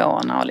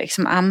fuktnivåerna och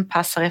liksom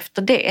anpassar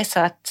efter det. Så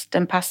att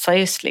den passar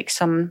just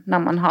liksom när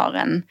man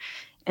har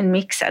en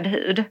mixad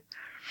hud.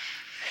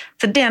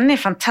 Så den är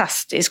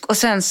fantastisk. Och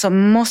sen så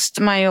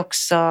måste man ju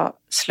också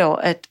slå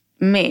ett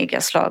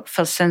megaslag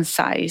för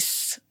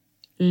Sensai's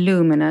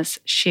Luminous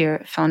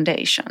Sheer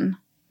Foundation.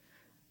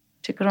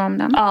 Tycker du om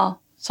den? Ja,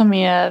 som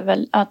är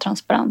väldigt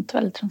transparent.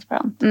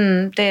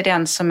 Det är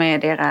den som är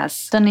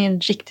deras... Den är en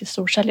riktigt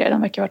stor säljare.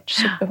 Den verkar ha varit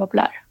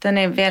superpopulär. Den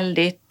är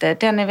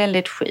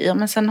väldigt skir.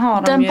 Men sen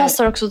har den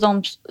passar också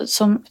de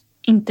som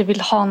inte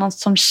vill ha något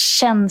som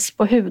känns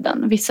på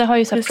huden. Vissa har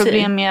ju så här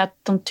problem med att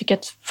de tycker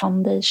att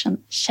foundation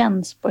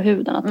känns på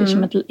huden. Att det är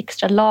som ett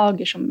extra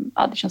lager som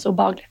det känns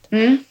obehagligt.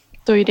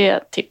 Då är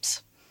det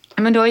tips.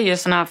 Men då är ju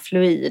såna här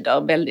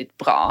fluider väldigt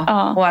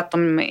bra. Och att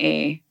de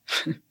är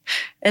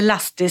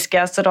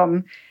elastiska så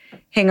de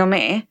hänger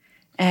med.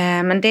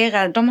 Men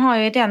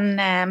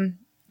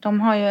de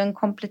har ju en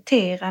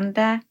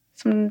kompletterande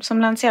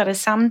som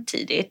lanserades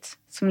samtidigt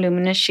som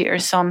Luminous Sheer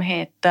som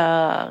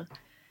heter,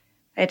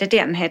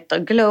 den heter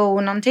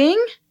Glow någonting.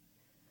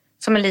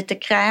 Som är lite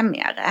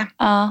krämigare.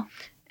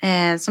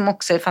 Som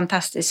också är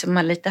fantastisk, som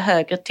har lite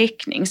högre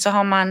täckning. Så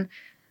har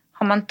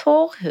man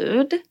torr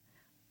hud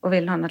och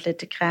vill ha något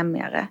lite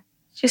krämigare.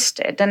 Just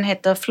det, den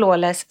heter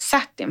Flawless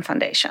Satin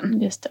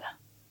Foundation. Just det.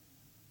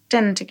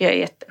 Den tycker jag är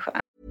jätteskön.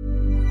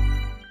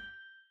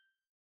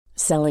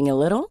 Selling a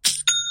little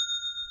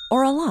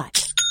or a lot?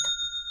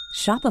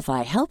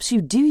 Shopify helps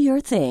you do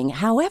your thing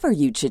however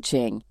you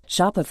cha-ching.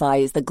 Shopify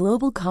is the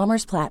global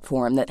commerce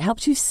platform that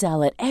helps you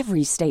sell at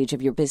every stage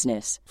of your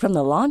business. From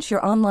the launch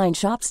your online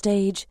shop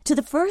stage to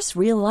the first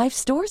real-life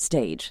store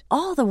stage.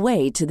 All the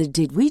way to the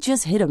did we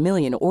just hit a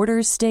million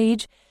orders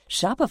stage.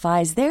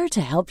 Shopify is there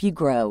to help you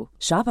grow.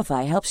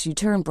 Shopify helps you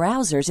turn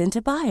browsers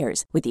into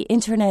buyers with the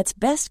internet's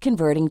best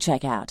converting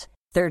checkout.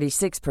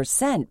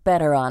 36%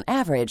 better on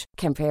average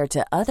compared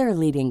to other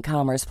leading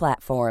commerce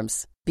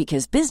platforms.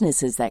 Because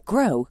businesses that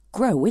grow,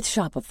 grow with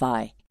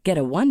Shopify. Get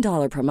a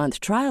 $1 per month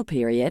trial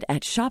period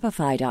at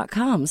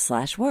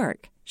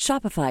shopify.com/work.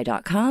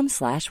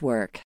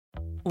 Shopify.com/work.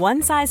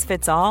 One size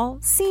fits all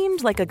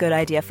seemed like a good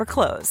idea for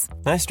clothes.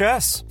 Nice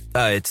dress.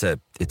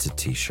 It's a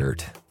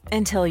t-shirt.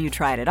 Until you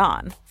tried it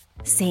on.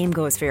 Same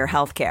goes for your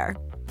healthcare.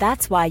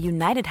 That's why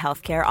United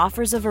Healthcare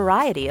offers a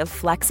variety of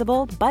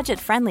flexible,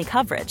 budget-friendly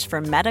coverage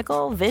for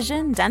medical,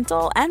 vision,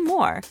 dental, and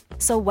more.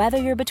 So whether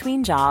you're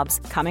between jobs,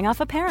 coming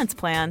off a parent's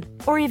plan,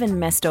 or even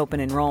missed open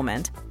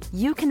enrollment,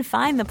 you can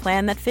find the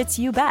plan that fits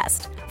you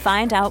best.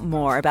 Find out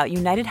more about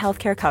United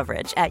Healthcare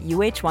coverage at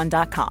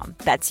uh1.com.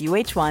 That's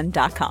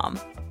uh1.com.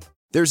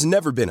 There's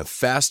never been a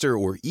faster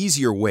or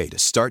easier way to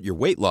start your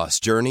weight loss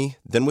journey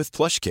than with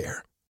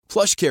PlushCare.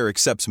 PlushCare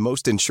accepts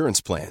most insurance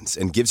plans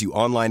and gives you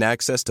online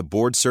access to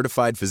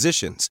board-certified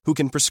physicians who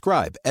can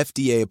prescribe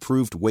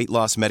FDA-approved weight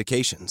loss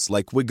medications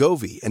like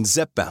Wegovy and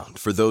Zepbound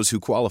for those who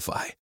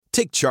qualify.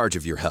 Take charge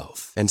of your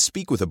health and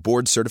speak with a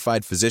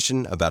board-certified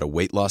physician about a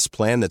weight loss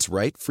plan that's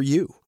right for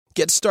you.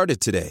 Get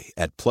started today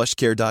at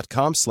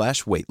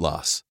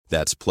plushcare.com/weightloss.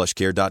 That's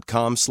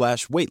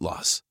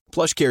plushcare.com/weightloss.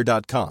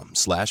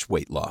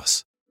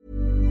 plushcare.com/weightloss.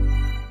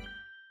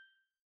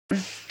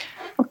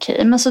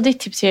 Okej, men så ditt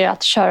tips är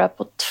att köra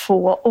på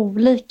 2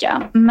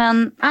 olika.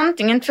 Men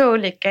antingen 2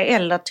 olika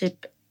eller typ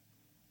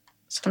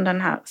som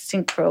den här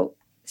Synchro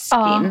Skin.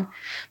 Ja.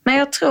 Men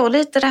jag tror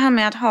lite det här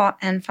med att ha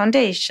en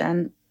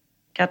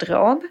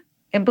foundation-garderob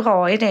är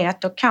bra i det.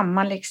 Att då kan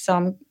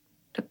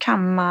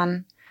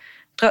man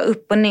dra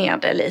upp och ner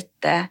det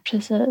lite.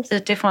 Precis.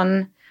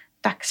 Utifrån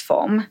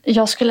dagsform.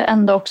 Jag skulle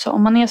ändå också,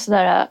 om man är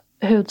sådär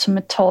hud som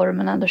är torr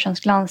men ändå känns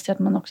glansig, att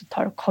man också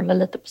tar och kollar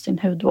lite på sin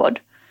hudvård.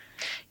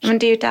 Men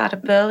det är ju där det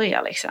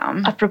börjar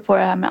liksom. Apropå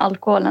det här med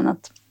alkoholen,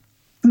 att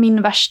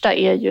min värsta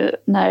är ju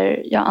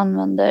när jag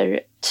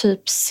använder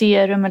typ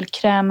serum eller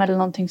kräm eller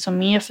någonting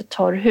som är för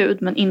torr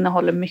hud men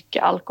innehåller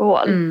mycket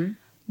alkohol.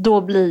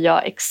 Då blir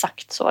jag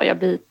exakt så. Jag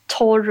blir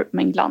torr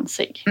men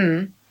glansig.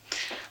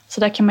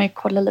 Så där kan man ju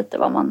kolla lite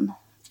vad man...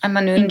 Att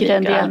man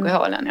undviker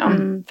alkoholen, ja.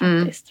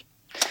 Faktiskt.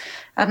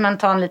 Att man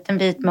tar en liten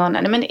vit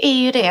månad. Men det är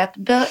ju det att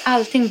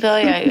allting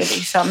börjar ju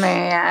liksom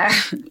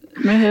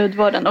med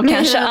hudvården. Och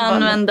kanske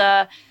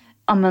använda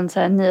så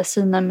här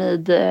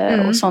niacinamid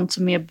och sånt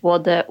som är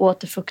både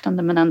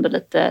återfuktande men ändå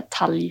lite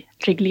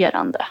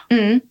talgreglerande.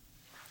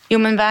 Jo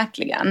men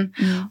verkligen.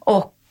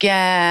 Och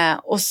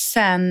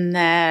sen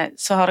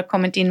så har det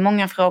kommit in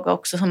många frågor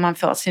också som man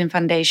får sin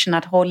foundation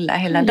att hålla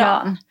hela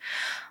dagen.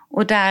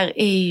 Och där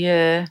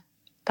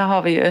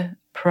har vi ju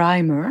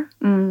primer.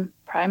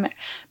 Primer.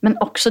 Men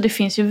också det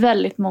finns ju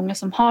väldigt många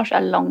som har så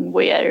här long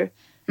wear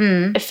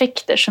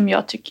effekter som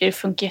jag tycker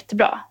funkar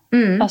jättebra.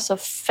 Alltså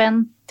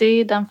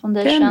Fenty, den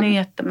foundation. Den är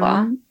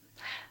jättebra.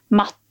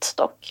 Matt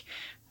dock.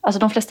 Alltså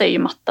de flesta är ju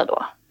matta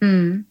då.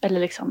 Eller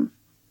liksom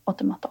åt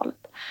det matta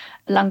hållet.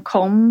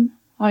 Lancome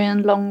har ju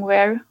en long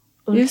wear.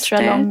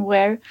 Ultra long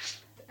wear.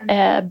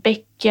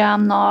 Becca,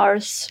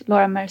 NARS,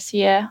 Laura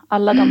Mercier.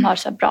 Alla de har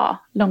så här bra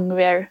long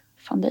wear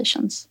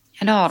foundations.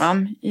 Ja, det har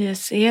de.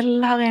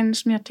 YSL har en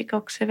som jag tycker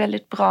också är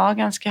väldigt bra.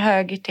 Ganska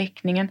hög i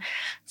täckningen.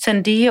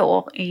 Sen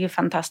Dior är ju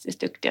fantastiskt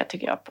duktiga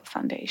tycker jag på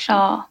foundation.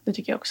 Ja, det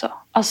tycker jag också.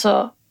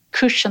 Alltså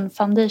cushion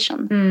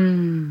foundation.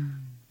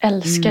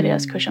 Älskar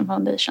deras cushion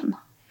foundation.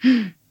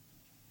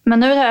 Men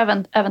nu har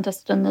jag även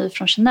testat en ny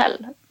från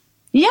Chanel.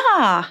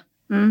 Ja!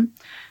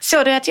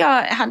 Så det att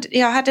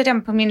jag hade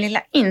den på min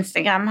lilla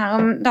Instagram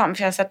häromdagen.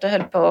 För jag satt och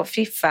höll på att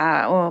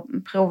fiffa och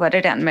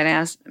provade den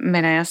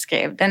medan jag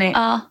skrev. Den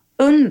är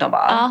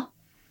underbar. Ja,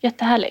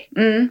 jättehärlig.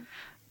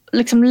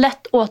 Liksom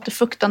lätt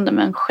återfuktande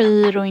men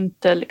skir och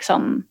inte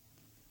liksom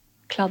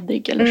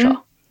kladdig eller så.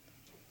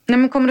 Nej,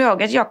 men kommer du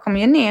ihåg att jag kom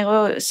ju ner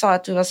och sa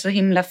att du var så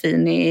himla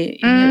fin i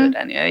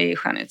huden. Jag är i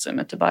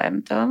skönhetsrummet och bara,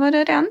 var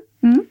det den?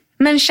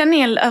 Men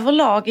Chanel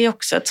överlag är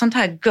också ett sånt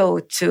här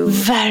go-to.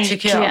 Verkligen.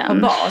 Tycker jag på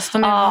bas.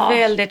 De är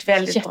väldigt,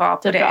 väldigt bra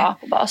på det. Jättebra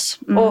på bas.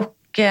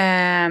 Och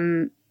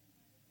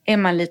är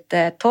man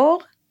lite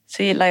torr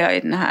så gillar jag ju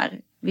den här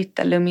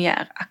Vita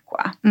Lumière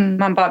Aqua.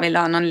 Man bara vill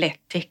ha någon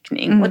lätt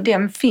täckning. Och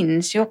den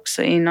finns ju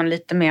också i någon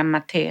lite mer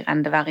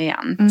matterande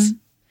variant.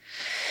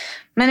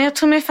 Men jag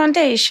tror med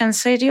foundation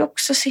så är det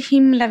också så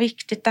himla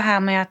viktigt det här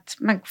med att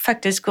man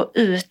faktiskt går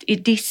ut i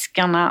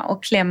diskarna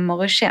och klämmer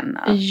och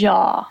känner.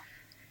 Ja,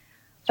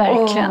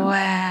 verkligen.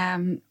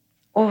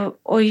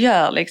 Och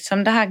gör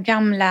liksom det här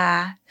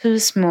gamla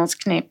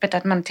husmorsknepet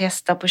att man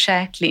testar på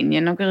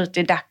käklinjen och går ut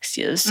i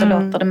dagsljus och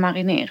låter det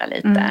marinera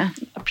lite.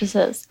 Ja,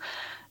 precis.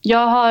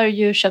 Jag har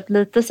ju köpt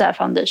lite så här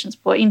foundations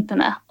på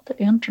internet.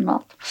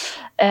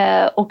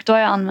 Och då har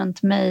jag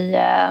använt mig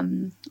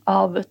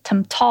av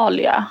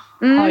Temptalia.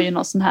 Har ju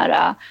någon sån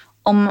här...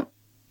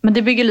 men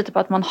det bygger lite på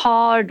att man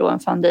har då en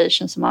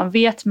foundation som man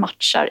vet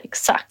matchar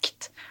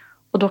exakt.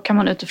 Och då kan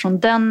man utifrån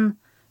den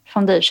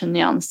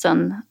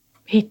foundation-nyansen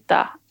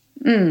hitta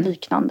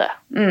liknande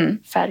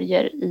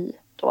färger i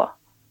då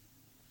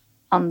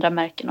andra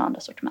märken och andra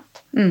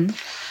sortiment.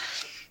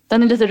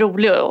 Den är lite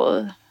rolig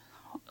att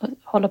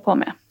hålla på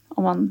med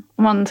om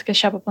man ska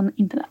köpa på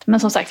internet. Men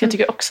som sagt, jag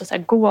tycker också så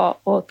här, gå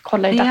och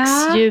kolla i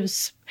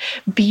dagsljus.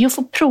 Be och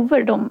få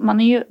prover.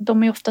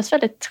 De är oftast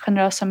väldigt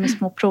generösa med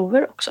små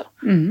prover också.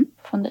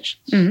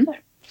 Foundation.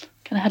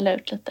 Kan hälla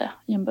ut lite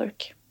i en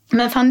burk.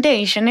 Men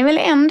foundation är väl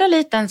ändå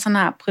lite en sån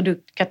här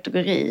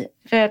produktkategori.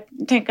 För jag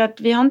tänker att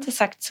vi har inte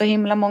sagt så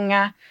himla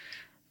många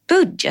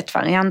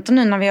budgetvarianter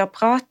nu när vi har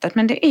pratat.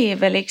 Men det är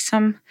väl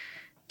liksom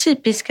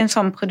typiskt en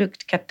sån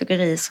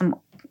produktkategori som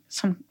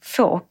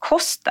får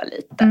kosta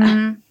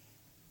lite.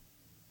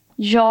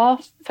 Ja,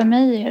 för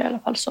mig är det i alla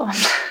fall så.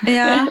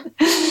 Ja.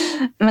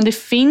 Men det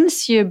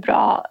finns ju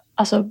bra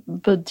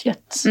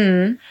budget.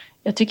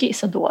 Jag tycker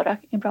Isadora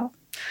är bra.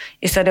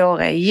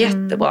 Isadora är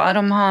jättebra.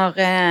 De har,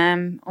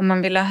 om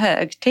man vill ha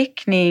hög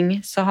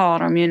täckning så har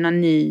de ju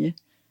någon ny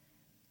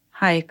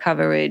high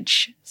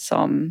coverage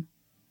som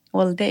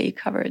all day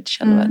coverage.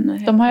 Eller vad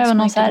det de har ju även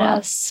någon så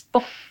här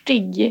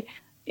sportig...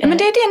 Ja, men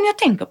det är den jag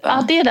tänker på.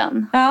 Ja, det är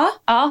den.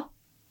 Ja,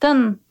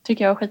 den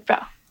tycker jag är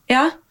skitbra.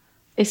 Ja.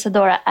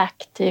 Isadora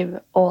Active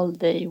All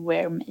Day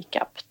Wear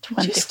Makeup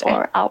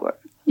 24 hour.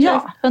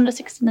 Ja.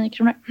 169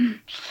 kronor.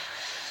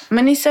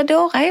 Men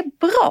Isadora är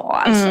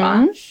bra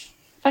alltså.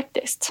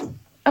 Faktiskt.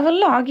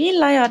 Överlag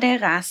gillar jag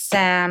deras...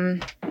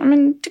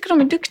 tycker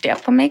de är duktiga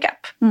på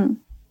makeup.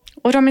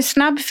 Och de är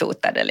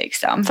snabbfotade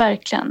liksom.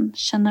 Verkligen.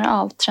 Känner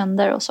av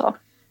trender och så.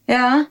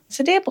 Ja,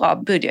 så det är bra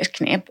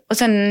budgetknep. Och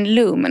sen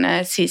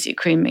Lumina CC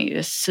Cream är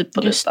ju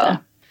superduper.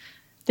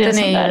 Det är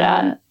den är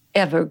där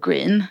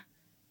evergreen.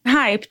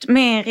 Hyped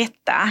med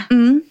rätta.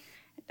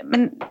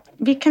 Men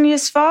vi kan ju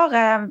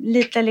svara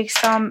lite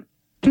liksom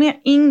mer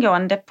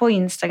ingående på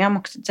Instagram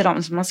också till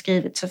de som har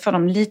skrivit, så får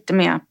de lite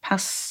mer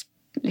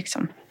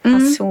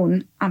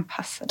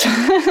personanpassade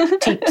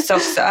tips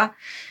också.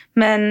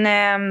 Men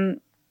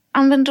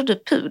använder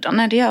du puder?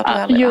 Nej, det gör du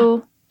aldrig.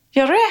 Jo.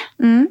 Gör du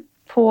det?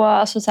 På,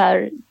 alltså så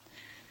här,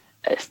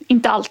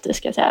 inte alltid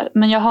ska jag säga,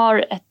 men jag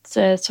har ett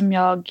som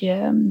jag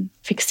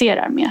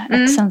fixerar med,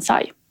 ett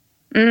Sensai.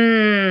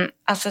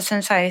 Alltså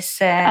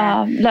Sensais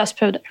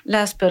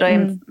löspuder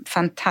är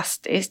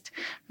fantastiskt.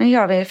 Men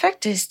jag vill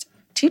faktiskt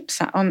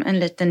tipsa om en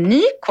liten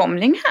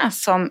nykomling här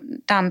som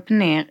damp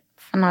ner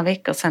för några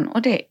veckor sedan,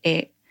 och det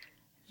är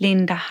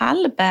Linda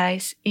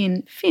Hallbergs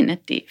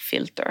Infinity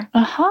Filter.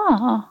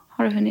 Aha.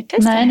 Har du hunnit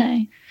testa det?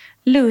 Nej.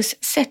 Loose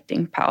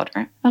setting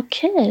powder.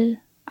 Okej.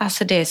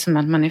 Alltså det är som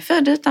att man är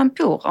född utan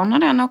porer när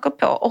den åker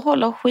på och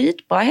håller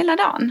skitbra hela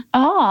dagen.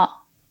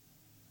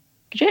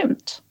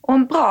 Grymt. Och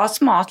en bra,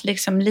 smart,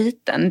 liksom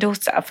liten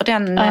dosa. För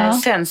den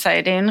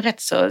Sensai, det är en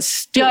rätt så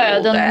stor... Ja,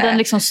 den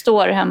liksom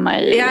står hemma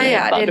i det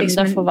är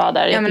liksom, den får vara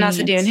där. Ja, men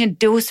alltså det är en hel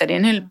dosa, det är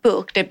en hel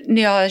burk.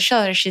 Jag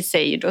kör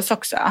Shiseidos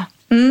också.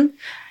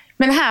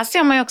 Men här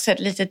ser man ju också ett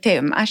litet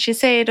tema.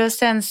 Shiseido,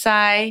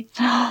 Sensai,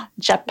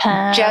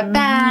 Japan.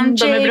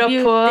 De är bra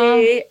på...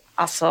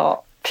 Alltså,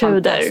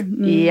 puder.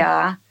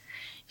 Ja.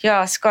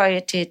 Jag ska ju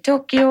till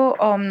Tokyo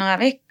om några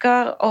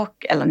veckor,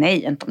 eller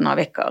nej, inte om några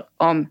veckor,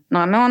 om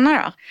några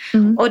månader.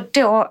 Och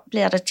då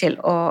blir det till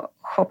att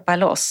shoppa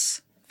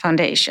loss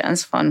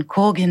foundations från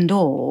Kogen-Do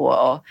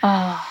och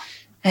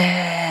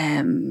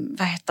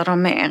vad heter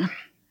de mer?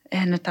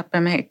 Nu tappar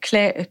jag mig.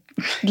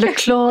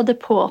 Claude de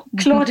Pau.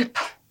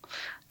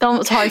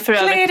 De har ju för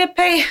övrigt...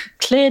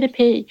 Clé de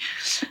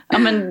Pays. Ja,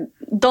 men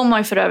de har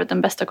ju för övrigt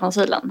den bästa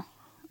concealern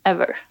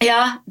ever.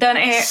 Ja, den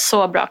är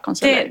så bra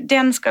concealer.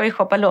 Den ska vi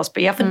shoppa loss på.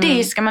 Ja, för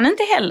det ska man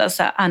inte heller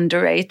så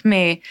underrate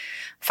med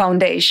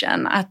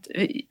foundation. Att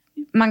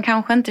man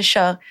kanske inte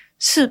kör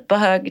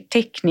superhög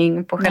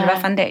täckning på själva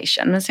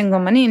foundation. Men sen går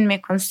man in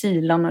med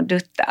concealern och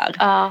duttar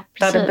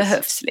där det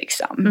behövs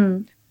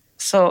liksom.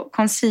 Så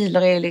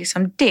concealer är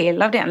liksom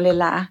del av den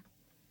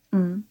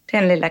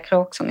lilla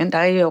kråksången. Där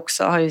är ju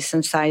också, har ju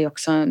Sensai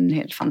också en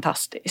helt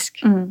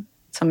fantastisk.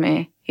 Som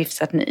är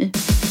hyfsat ny.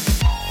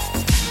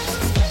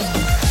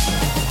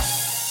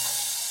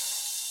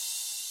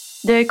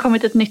 Det har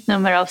kommit ett nytt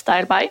nummer av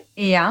Style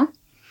By. Ja.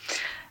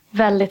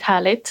 Väldigt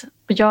härligt.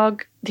 Och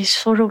det är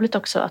så roligt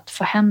också att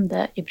få hem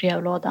det i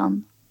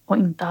brevlådan och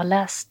inte ha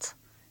läst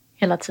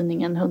hela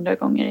tidningen 100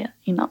 gånger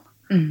innan.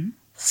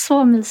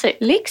 Så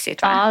mysigt.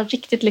 Lyxigt, va? Ja,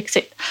 riktigt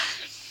lyxigt.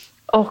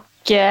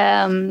 Och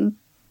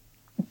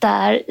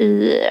där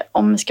i,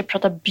 om vi ska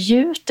prata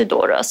beauty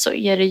då så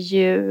är det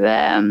ju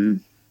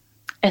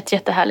ett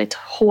jättehärligt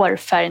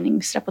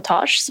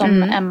hårfärgningsreportage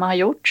som Emma har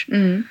gjort.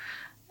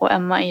 Och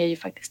Emma är ju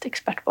faktiskt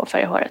expert på att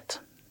färga håret.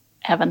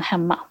 Även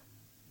hemma.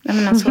 Ja,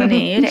 men alltså hon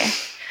är ju det.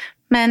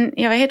 Men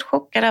jag var helt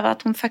chockad över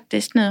att hon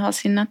faktiskt nu har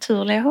sin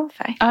naturliga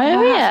hårfärg. Ja, jag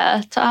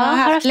vet. Jag har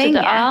haft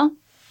länge. Ja.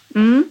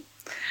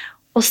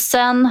 Och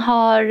sen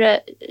har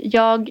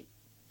jag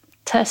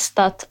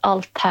testat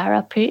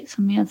Altherapy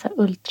som är en så här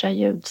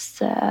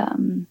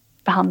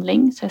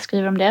ultraljudsbehandling. Så jag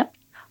skriver om det.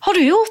 Har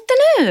du gjort det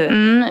nu?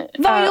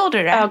 Vad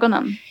gjorde du?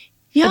 Ögonen.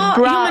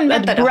 Ja,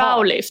 ett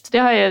browlift. Det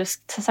har jag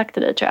sagt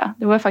till dig, tror jag.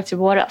 Det var faktiskt i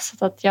våras.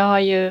 Så att jag har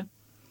ju...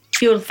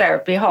 Fuel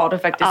therapy har du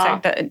faktiskt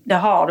sagt. Det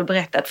har du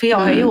berättat. För jag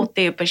har gjort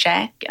det ju på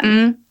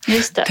käken.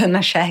 Just det.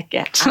 Tunna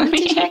käke.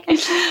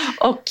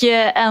 Och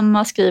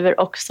Emma skriver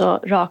också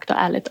rakt och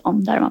ärligt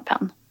om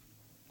Dermapen.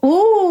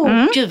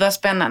 Gud vad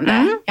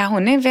spännande. Ja,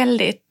 hon är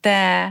väldigt...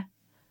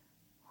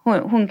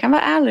 hon kan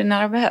vara ärlig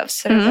när det behövs.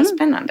 Så det var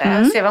spännande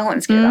att se vad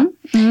hon skriver.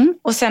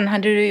 Och sen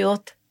hade du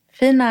gjort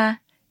fina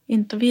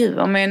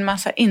intervjuer med en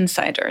massa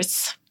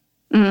insiders.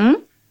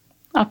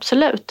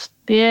 Absolut.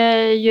 Det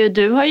är ju,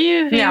 du har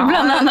ju bland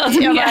annat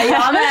jag med.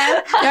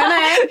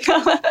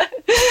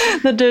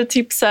 När du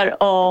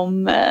tipsar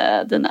om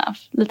dina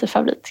lite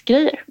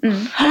favoritgrejer.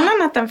 Bland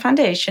annat en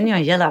foundation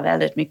jag gillar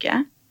väldigt mycket.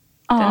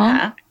 Den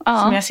här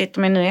som jag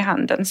sitter med nu i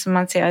handen, som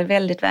man ser är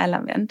väldigt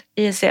välanvänd.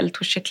 ISL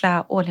Touche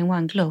Eclat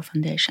All-in-One Glow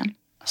Foundation.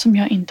 Som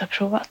jag inte har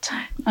provat.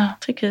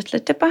 Tryck ut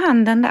lite på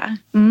handen där.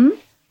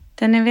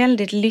 Den är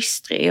väldigt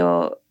lystrig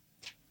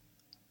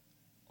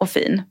och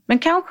fin. Men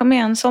kanske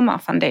mer en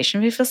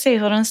sommarfoundation. Vi får se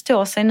hur den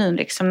står sig nu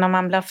liksom, när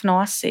man blir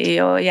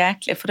fnasig och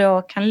jäklig. För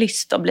då kan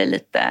lyster bli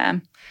lite...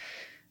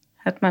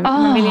 Att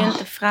man vill ju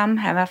inte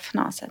framhäva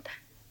fnaset.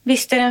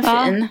 Visst är den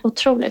fin?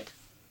 Otroligt.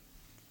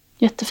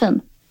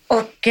 Jättefin.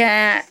 Och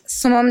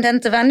som om det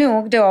inte var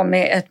nog då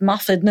med ett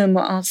maffigt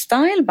nummer av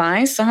Style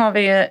By, så har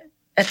vi ju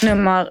ett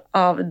nummer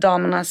av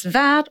Damernas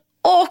Värld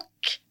och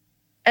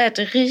ett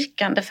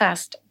rykande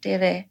färskt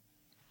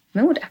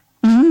DV-mode.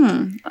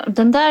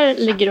 Den där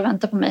ligger och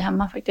väntar på mig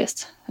hemma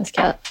faktiskt.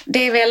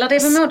 DV eller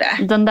DV-mode?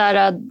 Den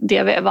där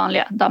DV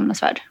vanliga,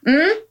 Damernas Värld.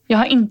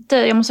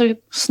 Jag måste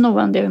sno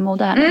en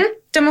DV-mode här nu.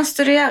 Det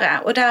måste du göra.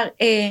 Och där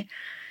är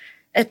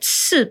ett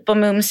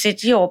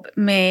supermumsigt jobb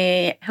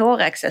med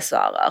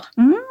håraccessoarer.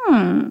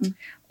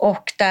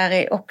 Och där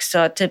är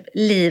också typ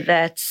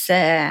livets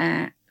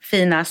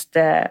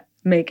finaste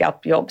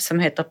makeupjobb som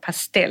heter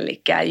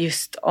Pastellica,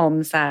 just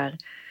om så här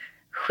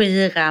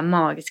skira,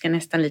 magiska,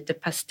 nästan lite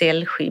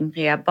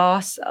pastellskimriga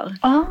baser.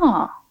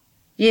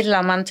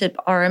 Gillar man typ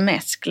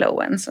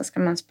RMS-glowen så ska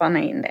man spana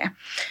in det.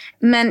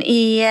 Men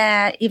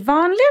i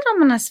vanliga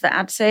Damernas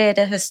Värld så är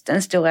det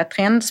höstens stora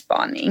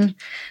trendspaning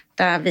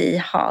där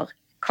vi har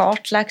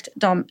kartlagt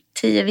de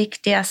 10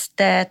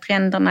 viktigaste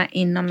trenderna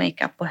inom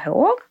makeup och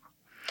hår.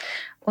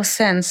 Och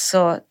sen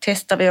så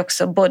testar vi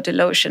också body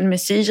lotion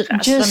med syra.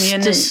 Som ju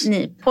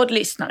ni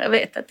poddlyssnare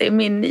vet att det är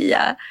min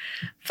nya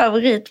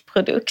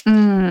favoritprodukt.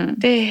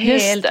 Det är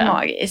helt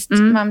magiskt.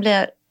 Man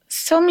blir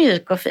så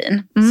mjuk och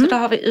fin. Så då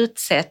har vi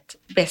utsett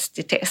bäst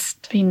i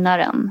test.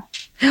 Vinnaren.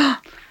 Ja.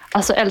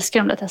 Alltså älskar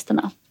de där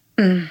testerna.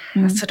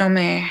 Alltså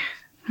de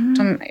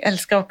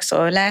älskar också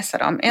att läsa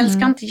dem.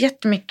 Älskar inte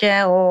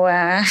jättemycket och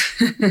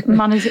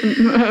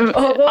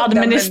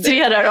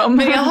administrera dem.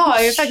 Men jag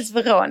har ju faktiskt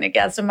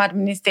Veronica som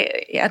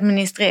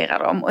administrerar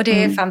dem. Och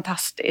det är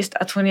fantastiskt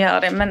att hon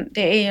gör det. Men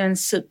det är ju en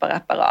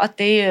superapparat.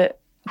 Det är ju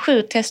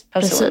 7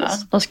 testpersoner.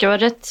 Precis, de ska vara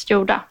rätt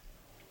gjorda.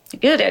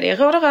 Gud, det är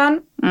råd och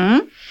rön.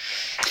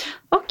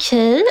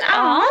 Okej,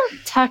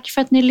 tack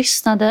för att ni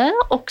lyssnade.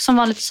 Och som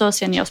vanligt så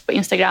ser ni oss på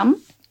Instagram.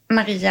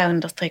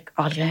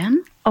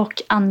 Maria_Ahlgren.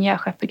 Och Anja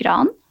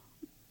Scheppergran.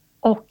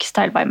 Och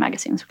Style By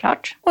Magazine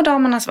såklart. Och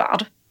Damernas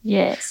Värld.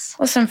 Yes.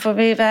 Och sen får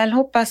vi väl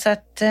hoppas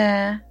att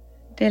det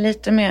är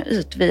lite mer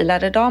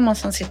utvilade damer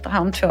som sitter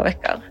här om 2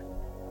 veckor.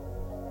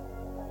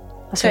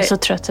 Alltså jag är så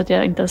trött att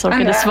jag inte ens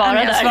orkade svara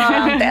där. Jag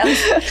svarar inte ens.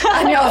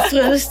 Jag har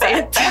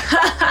frusit.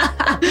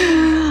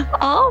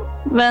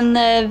 Ja, men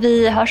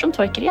vi hörs om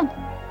 2 veckor igen.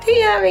 Det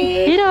gör vi.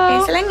 Hejdå.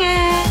 Hej så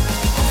länge.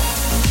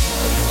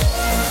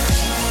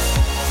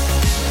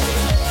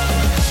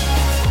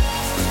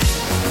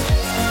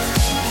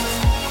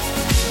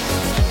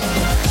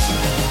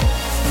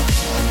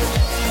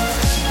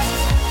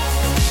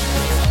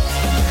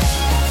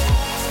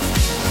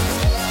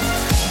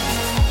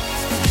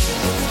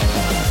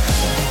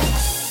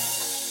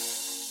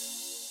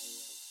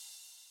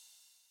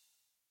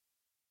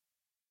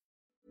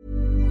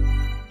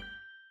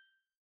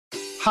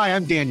 Hi,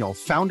 I'm Daniel,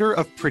 founder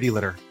of Pretty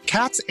Litter.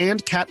 Cats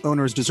and cat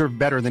owners deserve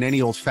better than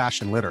any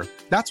old-fashioned litter.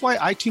 That's why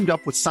I teamed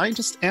up with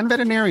scientists and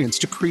veterinarians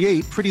to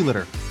create Pretty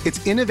Litter.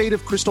 Its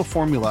innovative crystal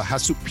formula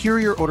has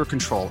superior odor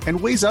control and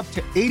weighs up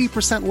to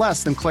 80%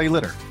 less than clay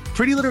litter.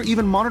 Pretty Litter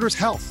even monitors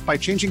health by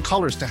changing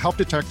colors to help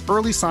detect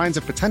early signs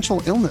of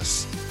potential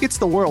illness. It's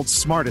the world's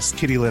smartest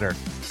kitty litter.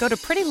 Go to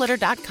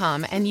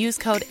prettylitter.com and use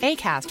code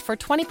ACAST for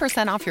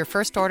 20% off your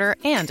first order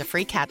and a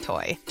free cat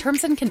toy.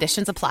 Terms and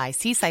conditions apply.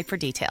 See site for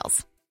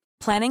details.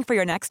 Planning for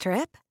your next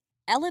trip?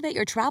 Elevate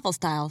your travel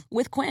style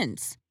with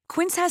Quince.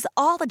 Quince has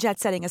all the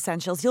jet-setting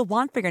essentials you'll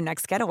want for your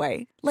next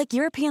getaway, like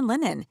European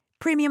linen,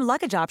 premium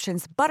luggage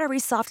options, buttery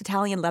soft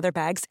Italian leather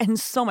bags, and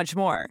so much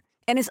more.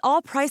 And is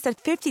all priced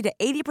at 50 to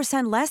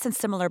 80% less than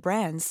similar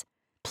brands.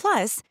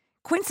 Plus,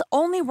 Quince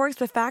only works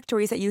with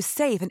factories that use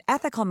safe and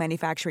ethical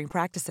manufacturing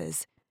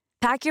practices.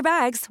 Pack your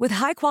bags with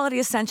high-quality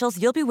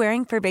essentials you'll be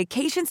wearing for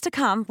vacations to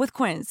come with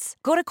Quince.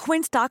 Go to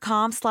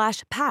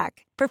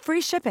quince.com/pack for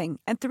free shipping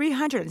and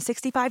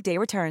 365-day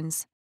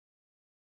returns.